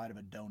inside of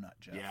a donut,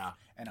 Jeff. Yeah.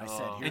 And I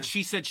said, and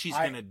she said she's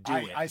going to do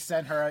it. I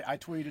sent her. I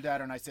tweeted at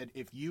her and I said,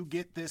 if you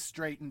get this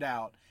straightened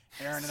out,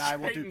 Aaron and I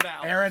will do. Straightened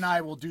out. Aaron and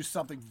I will do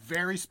something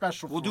very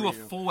special. We'll for do you. a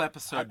full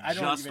episode I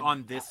don't just even-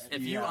 on this.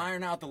 If you Yeah.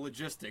 iron out the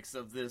logistics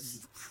of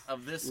this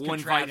We'll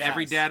invite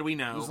every Yes. dad we It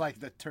know. was like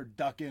the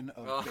turducken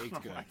of Oh, baked my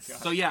goods. God.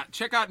 So yeah,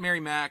 check out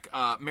Mary Mac,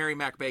 Mary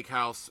Mac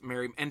Bakehouse,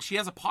 and she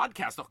has a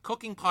podcast, a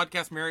cooking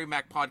podcast,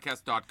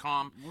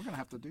 MaryMacPodcast.com. We're gonna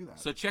have to do that.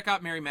 So check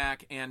out Mary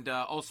Mac, and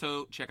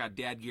also check out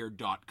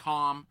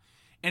dadgear.com.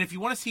 And if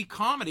you want to see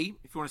comedy,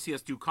 if you want to see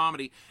us do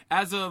comedy,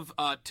 as of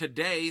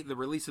today, the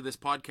release of this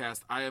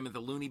podcast, I am at the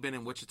Looney Bin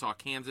in Wichita,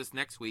 Kansas.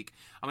 Next week,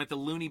 I'm at the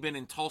Looney Bin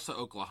in Tulsa,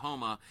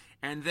 Oklahoma.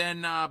 And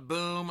then,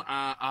 boom,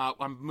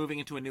 I'm moving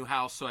into a new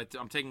house, so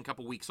I'm taking a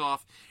couple weeks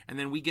off. And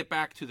then we get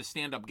back to the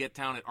Stand-Up Get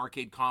Down at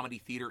Arcade Comedy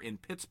Theater in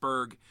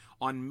Pittsburgh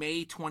on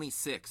May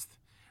 26th.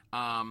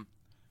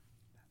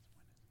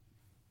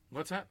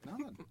 What's that?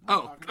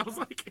 Oh, I was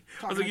like,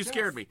 you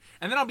scared me.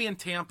 And then I'll be in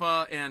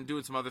Tampa and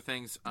doing some other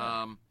things.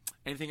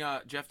 Anything,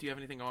 Jeff? Do you have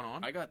anything going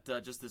on? I got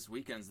just this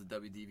weekend's the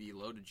WDV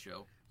Loaded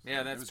show.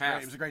 Yeah, it that's was great.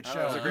 past. It was a great show.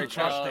 It was a great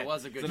show. It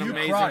was a good It's show. an You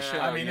amazing crushed. show.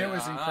 I mean, it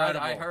was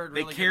incredible. I heard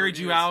They really carried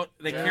good you reviews. out.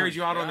 They carried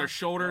you out on their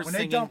shoulders When they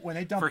singing.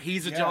 dump- For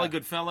He's a yeah. Jolly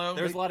Good Fellow.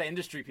 There was a lot of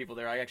industry people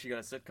there. I actually got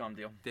a sitcom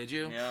deal. Did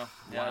you? Yeah,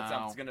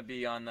 Wow. it's going to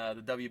be on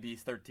the WB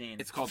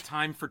 13. It's called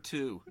Time for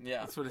Two.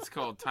 Yeah. That's what it's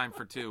called. Time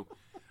for Two.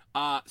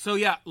 So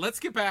yeah, let's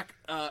get back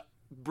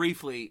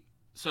briefly.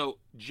 So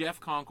Jeff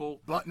Conkle,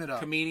 Button it up.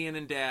 comedian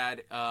and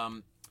dad.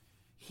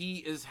 He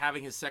is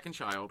having his second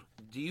child.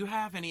 Do you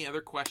have any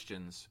other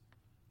questions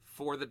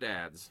for the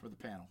dads? for the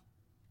panel.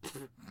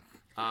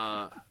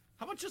 How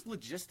about just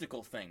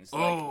logistical things?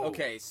 Oh.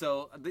 Okay,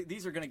 so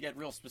these are going to get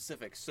real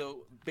specific. So,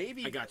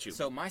 baby. I got you.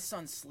 So, my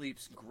son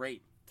sleeps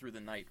great through the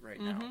night right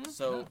now. Mm-hmm.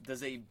 So,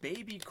 does a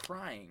baby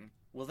crying,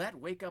 will that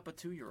wake up a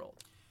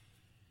 2-year-old?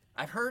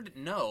 I've heard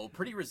no,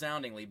 pretty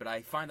resoundingly, but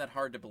I find that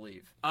hard to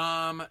believe.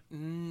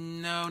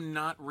 No,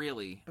 not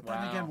really. But then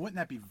Wow. again, wouldn't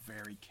that be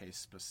very case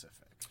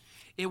specific?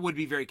 It would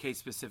be very case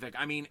specific.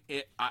 I mean,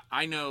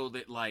 I know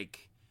that,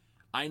 like,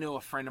 I know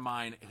a friend of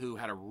mine who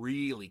had a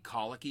really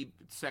colicky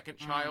second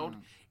child,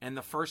 and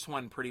the first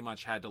one pretty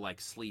much had to,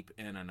 like, sleep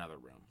in another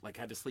room. Like,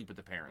 had to sleep with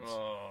the parents.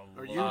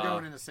 Are you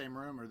going in the same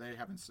room, or they're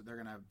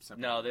gonna have separate?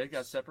 No, they rooms?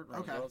 got separate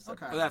rooms. Okay, They'll have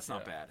separate okay. But that's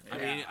not rooms, bad. yeah. I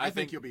Yeah. mean, I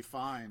think you'll be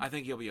fine. I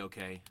think you'll be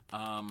okay.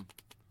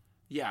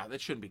 Yeah,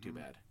 that shouldn't be too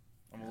bad.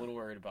 I'm a little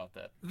worried about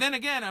that. Then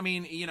again, I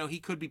mean, you know, he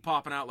could be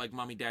popping out like,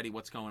 "Mommy, Daddy,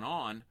 what's going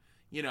on?"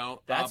 You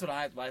know, That's what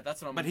I'm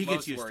but he most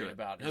gets used to worried it.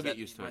 about. is He'll get that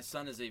used to my it.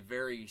 son is a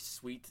very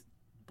sweet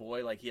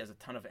boy, like he has a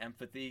ton of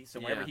empathy. So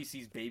whenever Yeah. he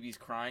sees babies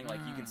crying, like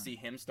you can see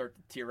him start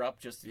to tear up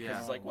just because Yeah.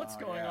 it's like, what's wow,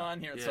 going yeah. on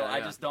here? Yeah, so I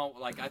yeah. just don't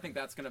like. I think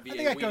that's going to be. I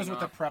think a that goes weaning with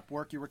the off. prep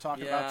work you were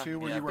talking Yeah, about too,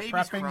 where yeah. you were Babies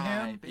prepping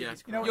cry, him.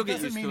 babies You know, You'll it get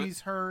doesn't used mean to it.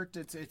 he's hurt.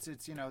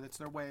 It's you know, it's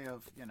their way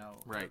of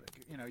Right.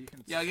 You know, you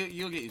can. Yeah,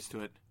 you'll get used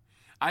to it.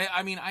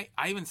 I mean, I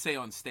even say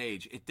on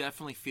stage, it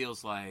definitely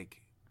feels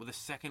like when the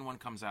second one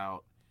comes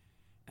out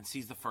and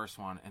sees the first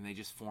one, and they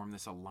just form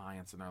this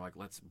alliance, and they're like,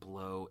 let's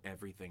blow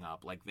everything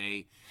up. Like,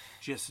 they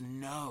just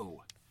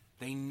know.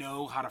 They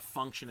know how to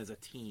function as a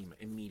team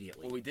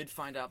immediately. Well, we did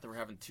find out that we're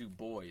having 2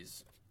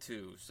 boys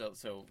too.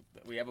 So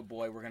we have a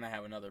boy. We're gonna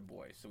have another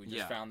boy. So we just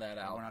Yeah. found that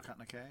out. We're not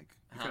cutting a cake.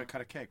 You Huh? could have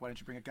cut a cake. Why didn't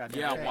you bring a goddamn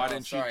Yeah, cake? why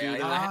didn't you sorry, do I-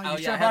 that? I- You oh,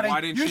 should yeah, have brought why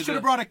a, didn't you you should do-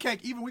 have brought a cake.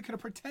 Even we could have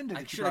pretended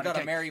I that you should have brought got a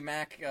a cake. Mary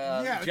Mac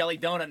Yeah. jelly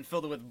donut and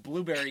filled it with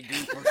blueberry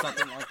goop or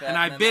something like that. and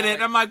I then bit they're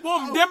it, and like, I'm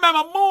like, whoa, them by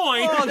my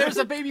boy. oh, there's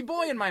a baby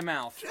boy in my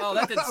mouth. Oh,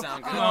 that didn't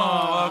sound good.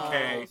 Oh,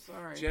 okay.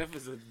 sorry. Jeff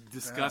is a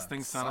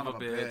disgusting Yeah, son of a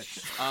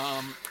bitch.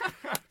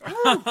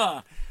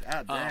 God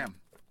damn.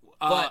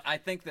 But I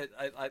think that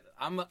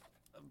I'm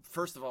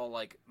first of all,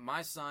 like,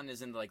 my son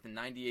is in like the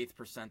 98th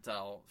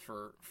percentile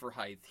for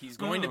height. He's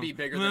going to be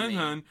bigger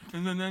than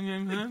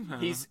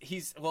me.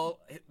 He's well,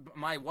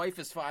 my wife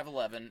is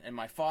 5'11", and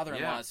my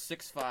father-in-law Yeah. is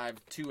 6'5",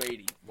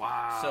 280.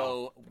 Wow.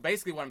 So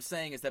basically, what I'm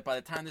saying is that by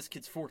the time this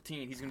kid's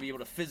 14, he's going to be able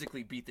to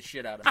physically beat the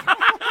shit out of me.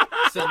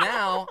 So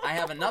now I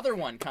have another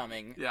one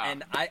coming, Yeah.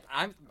 and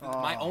I'm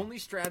my only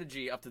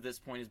strategy up to this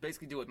point is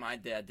basically do what my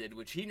dad did,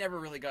 which he never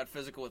really got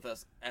physical with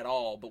us at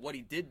all. But what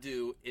he did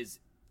do is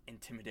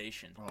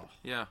intimidation.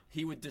 Yeah.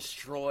 He would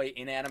destroy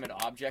inanimate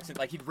objects, and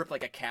like he'd rip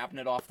like a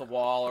cabinet off the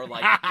wall, or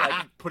like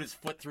put his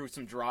foot through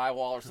some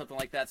drywall or something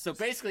like that. So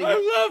basically, I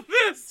love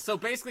this. so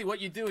basically, what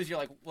you do is you're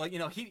like, well, you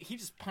know, he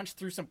just punched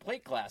through some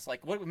plate glass.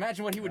 Like, what?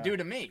 Imagine what he would do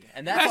to me,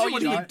 and that's Imagine all you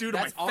what he need. would do to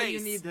that's my all you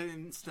face. need to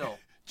instill.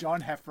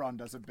 John Heffron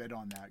does a bit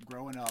on that.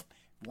 Growing up,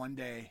 one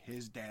day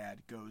his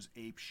dad goes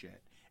ape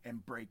shit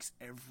and breaks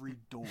every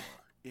door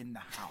in the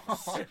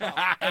house.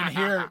 And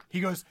here he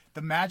goes,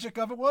 the magic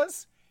of it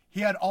was he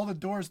had all the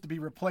doors to be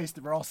replaced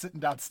that were all sitting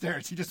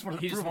downstairs. He just wanted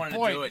to He just prove wanted a to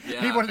point. do it,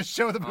 yeah. He wanted to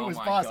show them who Oh was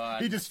my boss.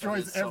 God. He That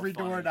destroys is so every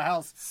door funny. in the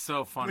house.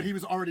 So funny. But he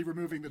was already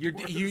removing the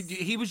doors.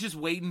 He was just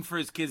waiting for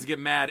his kids to get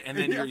mad, and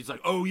then he's like,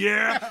 "Oh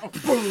yeah!"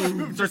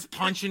 Boom! Starts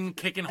punching,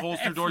 kicking holes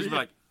through doors. And be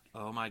like,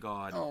 "Oh my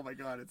god, Oh my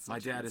God! It's such my a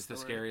dad good is the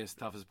story. scariest,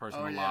 toughest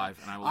person Oh, yeah. alive,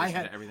 and I will I listen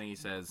had- to everything he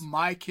says."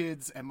 My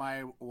kids and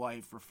my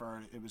wife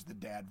referred it was the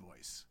dad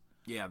voice.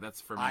 Yeah, that's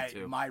for me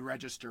too. My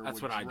register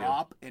That's would what I do.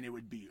 drop and it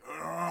would be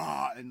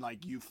 "Ugh," and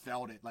like you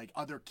felt it. Like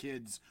other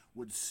kids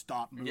would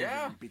stop moving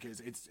Yeah. because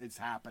it's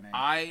happening.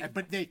 I-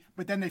 but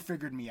then they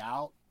figured me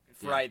out.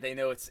 Right? They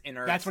know it's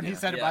inert. That's when he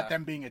said Yeah. about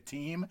them being a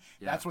team.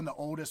 Yeah. That's when the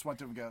oldest went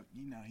to him and go,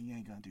 you know, he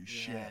ain't gonna do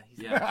shit. Yeah, he's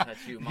Yeah. not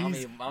touch you. Mommy,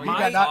 He's- mommy he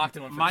got got talked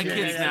to him for my 2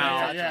 kids days.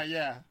 now-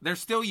 Yeah. They're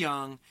still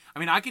young. I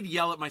mean, I could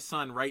yell at my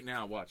son right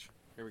now. Watch.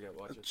 Here we go.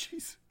 Watch it.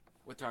 Jeez,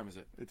 What time is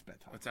it? it's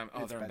bedtime. What time? Oh,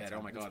 It's they're in bed. bedtime.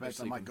 Oh my It's god, they're bedtime.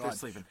 sleeping. My They're God.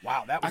 sleeping.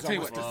 Wow, that was I'll tell you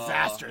almost what.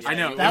 disastrous. I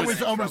know, That it was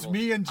was almost trouble.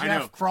 me and I know.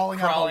 Jeff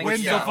crawling out Crawling, the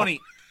It's window. so funny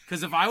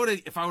because if I would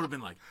have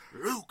been like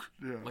Luke,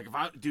 Yeah. like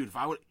if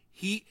I would,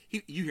 he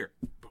you hear,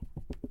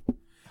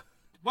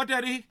 what,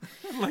 Daddy?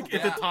 Like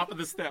at the top of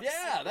the steps.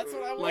 Yeah, that's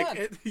what I want.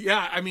 Like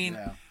yeah, I mean,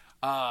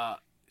 Yeah.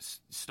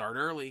 start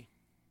early,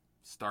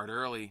 start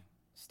early.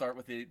 Start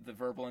with the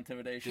verbal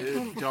intimidation.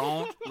 Dude,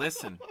 don't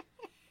listen.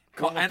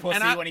 Call him and- pussy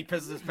and I- when he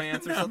pisses his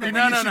pants or something. Maybe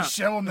No, you no, should no.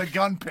 show him the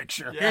gun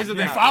picture. Here's the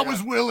thing. If I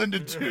was willing to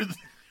do that.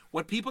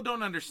 What people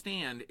don't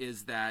understand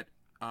is that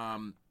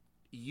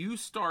you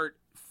start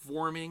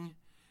forming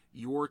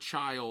your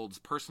child's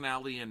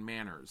personality and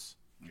manners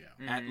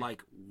at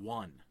like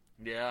 1.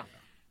 Yeah.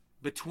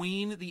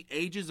 Between the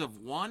ages of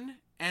 1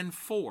 and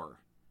 4,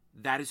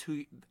 that is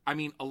who. I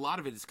mean, a lot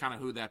of it is kind of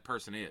who that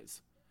person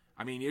is.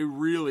 I mean,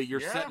 you're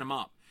Yeah. setting them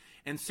up,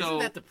 and so Isn't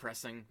that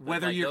depressing? That,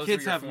 whether like, your those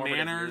kids were have formative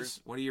manners,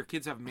 years? whether your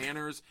kids have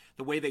manners,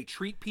 the way they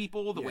treat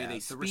people, the way they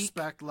the speak,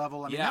 respect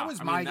level. I mean, Yeah, that was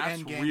I mean, my that's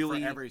end game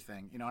really- for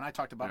everything. You know, and I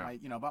talked about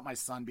Yeah. about my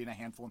son being a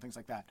handful and things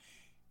like that.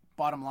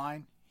 Bottom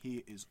line,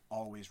 he is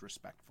always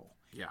respectful.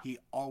 Yeah. He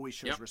always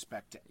shows Yep.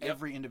 respect to Yep.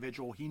 every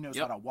individual. He knows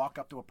Yep. how to walk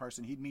up to a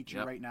person. He'd meet you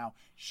Yep. right now,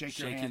 shake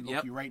your Shake hand, it, look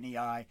yep. you right in the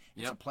eye.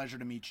 It's Yep. a pleasure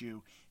to meet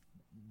you.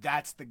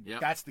 That's the Yep.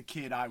 that's the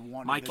kid I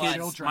wanted. my the kids,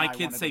 children my I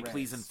kids wanted say to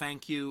please raise. and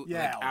thank you.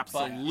 Yeah, like, but-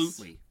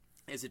 absolutely.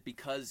 Is it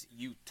because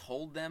you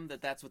told them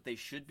that that's what they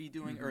should be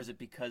doing, or is it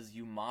because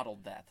you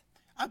modeled that?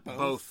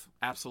 Both,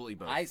 absolutely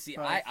both. I see.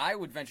 Both. I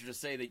would venture to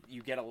say that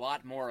you get a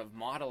lot more of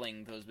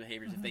modeling those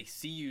behaviors if they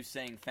see you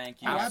saying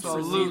thank you after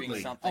Absolutely.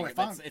 receiving something. Oh, if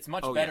I'm- It's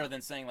much Oh, better yeah.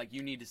 than saying like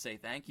you need to say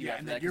thank you Yeah, after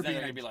and that. then 'Cause you're then being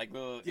they're a- gonna be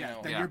like, ugh, Yeah, you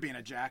know. then Yeah. you're being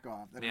a jack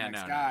off. Then Yeah, the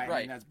next no, no. guy,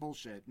 Right. and that's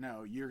bullshit.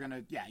 No, you're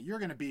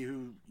gonna be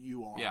who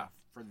you are Yeah.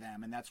 for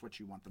them, and that's what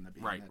you want them to be.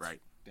 Right, And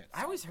right.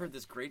 I always heard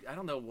this great. I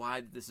don't know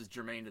why this is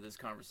germane to this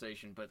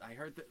conversation, but I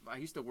heard that I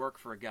used to work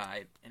for a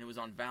guy, and it was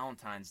on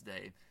Valentine's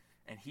Day,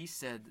 and he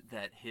said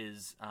that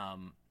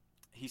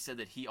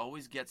he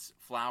always gets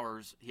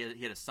flowers. He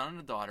had a son and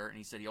a daughter, and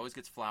he said he always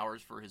gets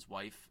flowers for his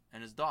wife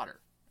and his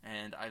daughter.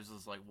 And I was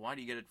just like, why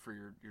do you get it for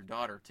your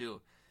daughter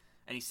too?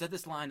 And he said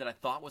this line that I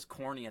thought was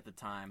corny at the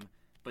time,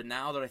 but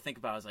now that I think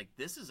about it, I was like,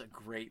 this is a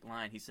great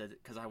line. He said,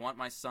 because I want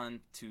my son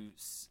to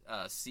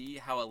see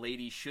how a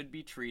lady should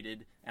be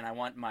treated, and I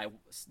want my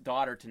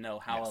daughter to know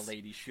how a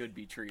lady should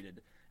be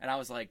treated. And I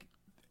was like,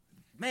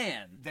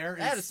 man,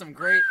 that's some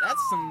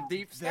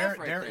deep stuff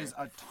right there. There is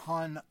a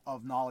ton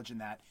of knowledge in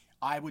that.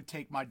 I would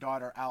take my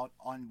daughter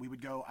we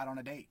would go out on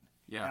a date.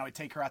 Yeah. And I would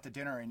take her out to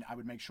dinner, and I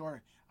would make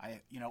sure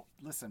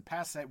listen,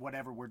 past that,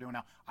 whatever we're doing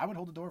now, I would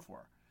hold the door for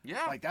her.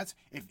 Yeah. Like that's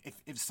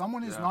if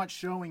someone is not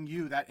showing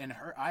you that, and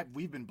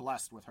we've been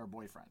blessed with her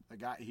boyfriend. The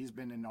guy, he's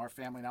been in our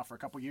family now for a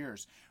couple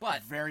years.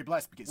 But very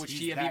blessed because would he's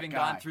she have that even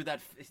guy. gone through that?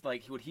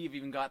 Like, would he have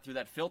even got through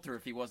that filter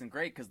if he wasn't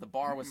great? Because the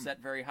bar was set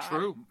very high.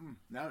 True.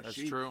 No, That's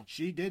true.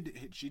 She did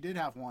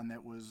have one that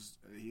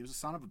he was a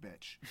son of a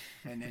bitch,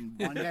 and then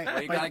one day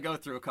Well, you gotta go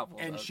through a couple.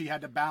 and of those. she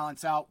had to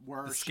balance out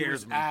where It she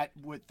was scares me. at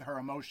with her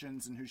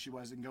emotions and who she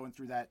was, and going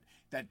through that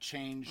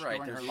change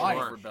during her there's life.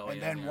 sure. Rebellion,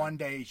 And then yeah. one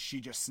day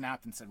she just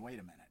snapped and said, "Wait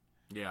a minute.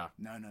 Yeah.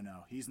 No.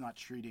 He's not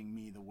treating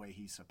me the way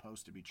he's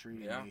supposed to be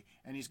treating Yeah. me,"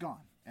 and he's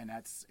gone. And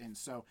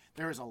so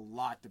there is a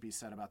lot to be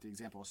said about the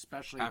example,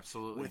 especially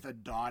Absolutely. with a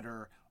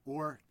daughter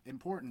or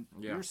important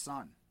Yeah. your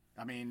son.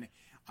 I mean,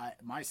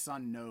 my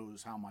son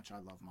knows how much I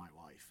love my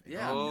wife. And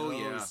Yeah. he Oh,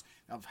 knows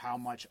of how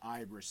much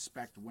I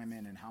respect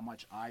women and how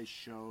much I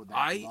show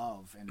that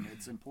love, and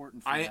it's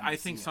important. For them I to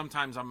think see it.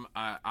 sometimes I'm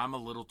a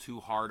little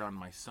too hard on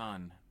my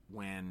son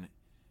when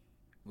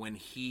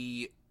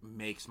he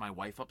makes my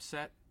wife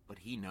upset, but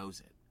he knows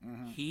it.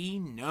 Mm-hmm. He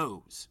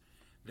knows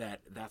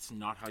that that's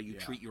not how you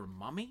treat your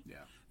mommy. Yeah.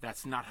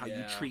 That's not how you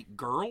Yeah. treat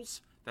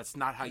girls. That's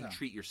not how you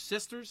treat your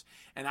sisters.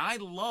 And I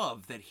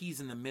love that he's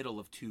in the middle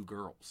of two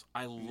girls.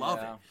 I love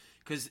Yeah. it.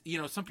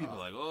 Because, some people are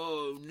like,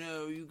 oh,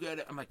 no, you got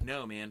to. I'm like,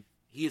 no, man.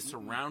 He is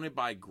surrounded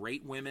by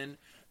great women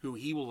who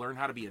he will learn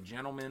how to be a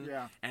gentleman.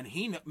 Yeah. And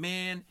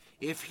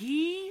if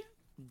he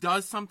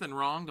does something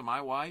wrong to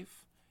my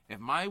wife, if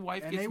my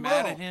wife And gets they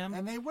mad will. at him.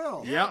 And they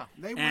will. Yep.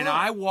 They and will.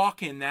 I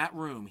walk in that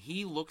room,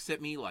 he looks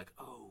at me like,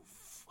 oh,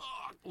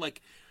 fuck.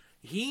 Like,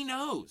 he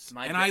knows.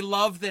 My and dad- I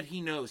love that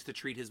he knows to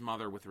treat his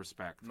mother with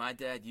respect. My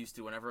dad used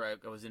to, whenever I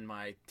was in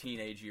my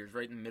teenage years,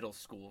 right in middle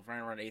school, right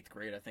around 8th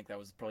grade, I think that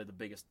was probably the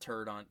biggest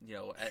turd on,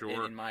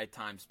 Sure. in my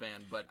time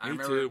span. But I Me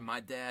remember too. my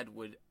dad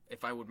would,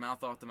 if I would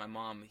mouth off to my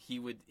mom, he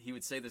would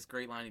say this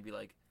great line. He'd be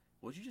like,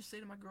 "What'd you just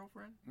say to my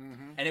girlfriend?"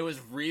 Mm-hmm. And it was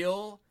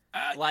real,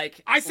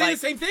 I say the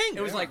same thing.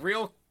 It was like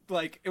real.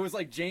 Like, it was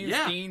like James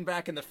Yeah. Dean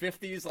back in the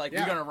 50s. Like, Yeah.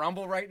 you're gonna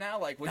rumble right now.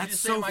 Like, what did you That's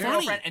just say to so my funny.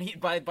 girlfriend? And he,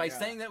 by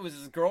saying that it was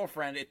his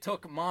girlfriend, it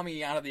took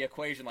mommy out of the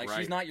equation. Like, Right.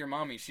 she's not your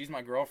mommy. She's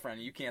my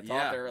girlfriend. You can't talk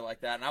Yeah. to her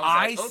like that. And I was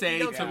I like, say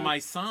 "Okey-dokey." to my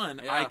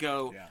son, Yeah.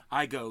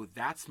 I go,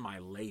 that's my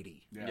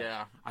lady.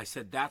 Yeah. I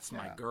said, that's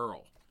my Yeah.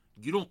 girl.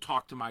 You don't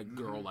talk to my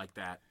girl like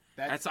that.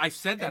 I've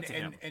said that to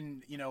him.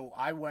 And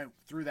I went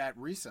through that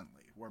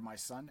recently where my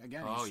son,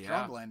 again, Oh, he's yeah.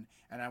 struggling,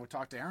 and I would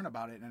talk to Aaron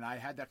about it, and I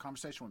had that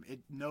conversation with him. It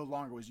no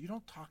longer was, you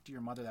don't talk to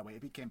your mother that way.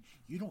 It became,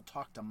 you don't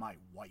talk to my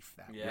wife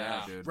that way.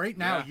 Yeah. dude. Right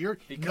now, Yeah.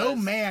 no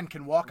man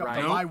can walk up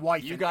Right. to my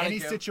wife You in gotta any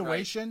go-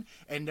 situation,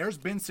 and there's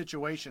been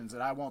situations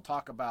that I won't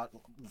talk about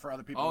for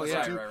other people Oh, to listen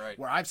yeah. to, Right.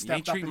 where I've ain't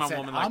stepped up treating and my said,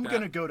 woman like I'm that."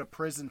 going to go to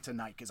prison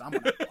tonight because I'm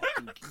going to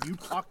you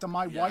talk to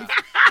my wife,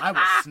 I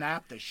will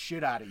snap the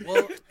shit out of you.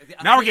 Well,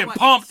 Now we're getting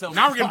pumped.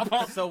 Now we're getting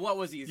pumped. So what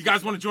was he? You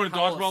guys wanna join a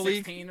how old, dodgeball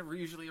league? 16,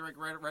 usually right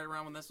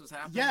around when this was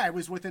happening. Yeah, it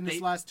was within this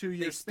last 2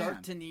 years They start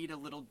span. to need a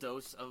little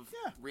dose of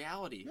Yeah.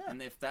 reality, Yeah.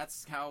 and if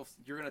that's how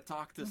you're going to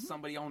talk to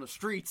somebody on the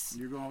streets,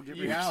 You're going to get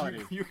you-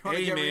 reality. You're going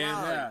to Hey, get man.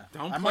 reality. Yeah.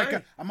 Don't I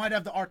play. I might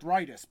have the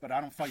arthritis, but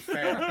I don't fight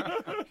fair.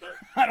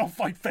 I don't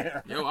fight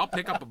fair. Yo, I'll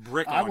pick up a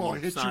brick I on will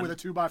you, hit son. you with a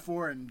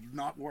 2x4 and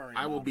not worry.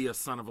 I will about be a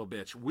son of a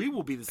bitch. We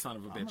will be the son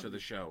of a bitch of the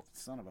show. it.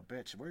 Son of a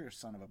bitch. We're your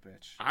son of a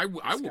bitch. I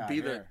will guy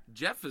be the. here.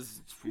 Jeff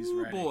is. He's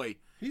Ooh, ready. boy.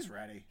 He's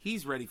ready.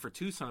 He's ready for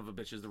two son of a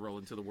bitches to roll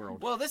into the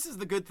world. Well, this is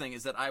the good thing,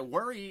 is that I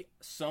worry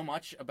so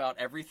much about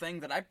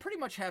everything that I pretty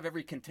much have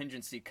every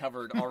contingency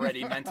covered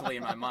already mentally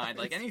in my mind.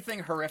 Like, anything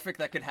horrific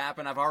that could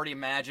happen, I've already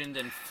imagined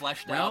and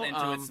fleshed out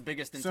into its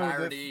biggest So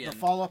entirety. the and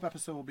follow-up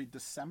episode will be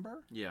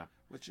December Yeah.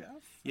 with Jeff?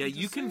 Yeah, I'm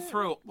you just can saying.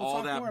 throw We'll all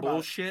talk more that about it.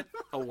 bullshit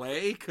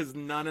away because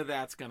none of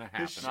that's gonna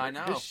happen. I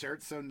know. His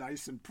shirt's so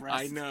nice and pressed.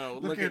 I know.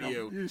 Look at him.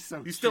 you. You're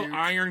so You still cute.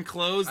 iron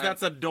clothes?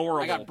 That's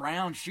adorable. I got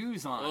brown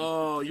shoes on.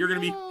 Oh, you're gonna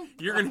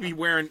be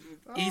wearing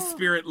East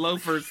Spirit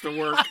loafers to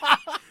work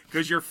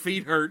because your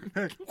feet hurt.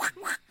 The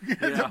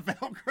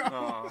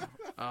Velcro.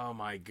 Oh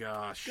my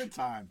gosh, Good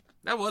time.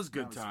 that was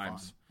good That was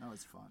times. Fun. That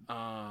was fun.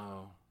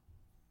 Oh,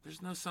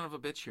 there's no son of a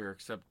bitch here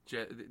except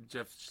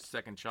Jeff's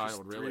second Just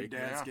child. three Really,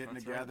 dads Yeah, getting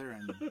that's together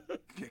and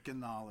kicking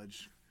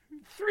knowledge.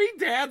 three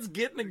dads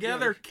getting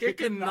together,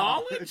 kicking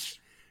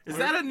knowledge. Is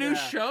that a new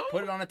Yeah. show?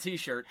 Put it on a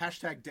T-shirt.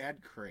 Hashtag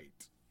Dad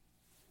Crate.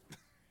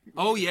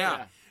 Oh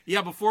yeah.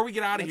 Before we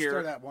get out of Let's here,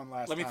 throw that one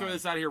last let me throw time.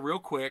 this out of here real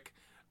quick,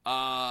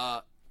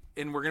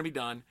 and we're gonna be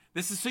done.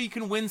 This is so you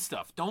can win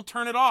stuff. Don't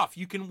turn it off.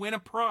 You can win a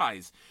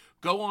prize.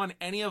 Go on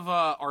any of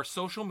our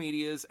social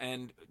medias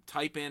and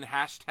type in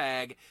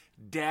hashtag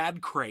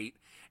DadCrate,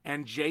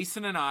 and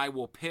Jason and I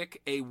will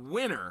pick a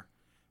winner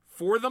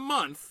for the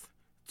month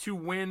to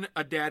win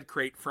a dad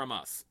crate from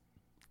us.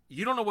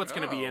 You don't know what's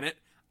going to be in it.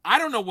 I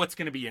don't know what's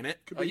going to be in it.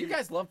 Oh, you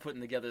guys love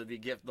putting together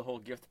the whole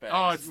gift bag.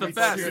 Oh, it's the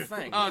best. It's the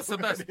thing. Oh, it's the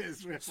best. It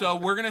is, really. So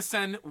we're going to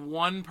send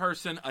one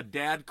person a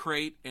dad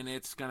crate, and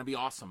it's going to be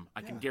awesome.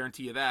 I can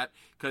guarantee you that,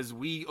 because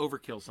we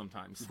overkill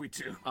sometimes. We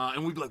do.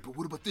 And we'd be like, but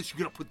what about this? You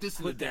got to put this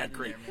in the dad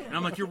crate. And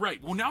I'm like, you're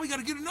right. Well, now we got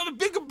to get another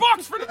bigger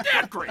box for the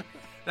dad crate.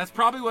 That's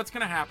probably what's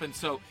going to happen.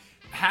 So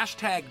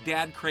hashtag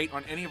dad crate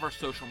on any of our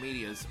social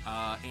medias.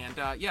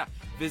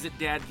 Visit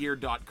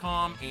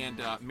dadgear.com and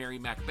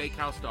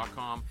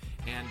marymacbakehouse.com.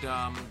 And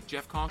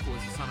Jeff Conkle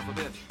is the son of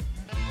a bitch.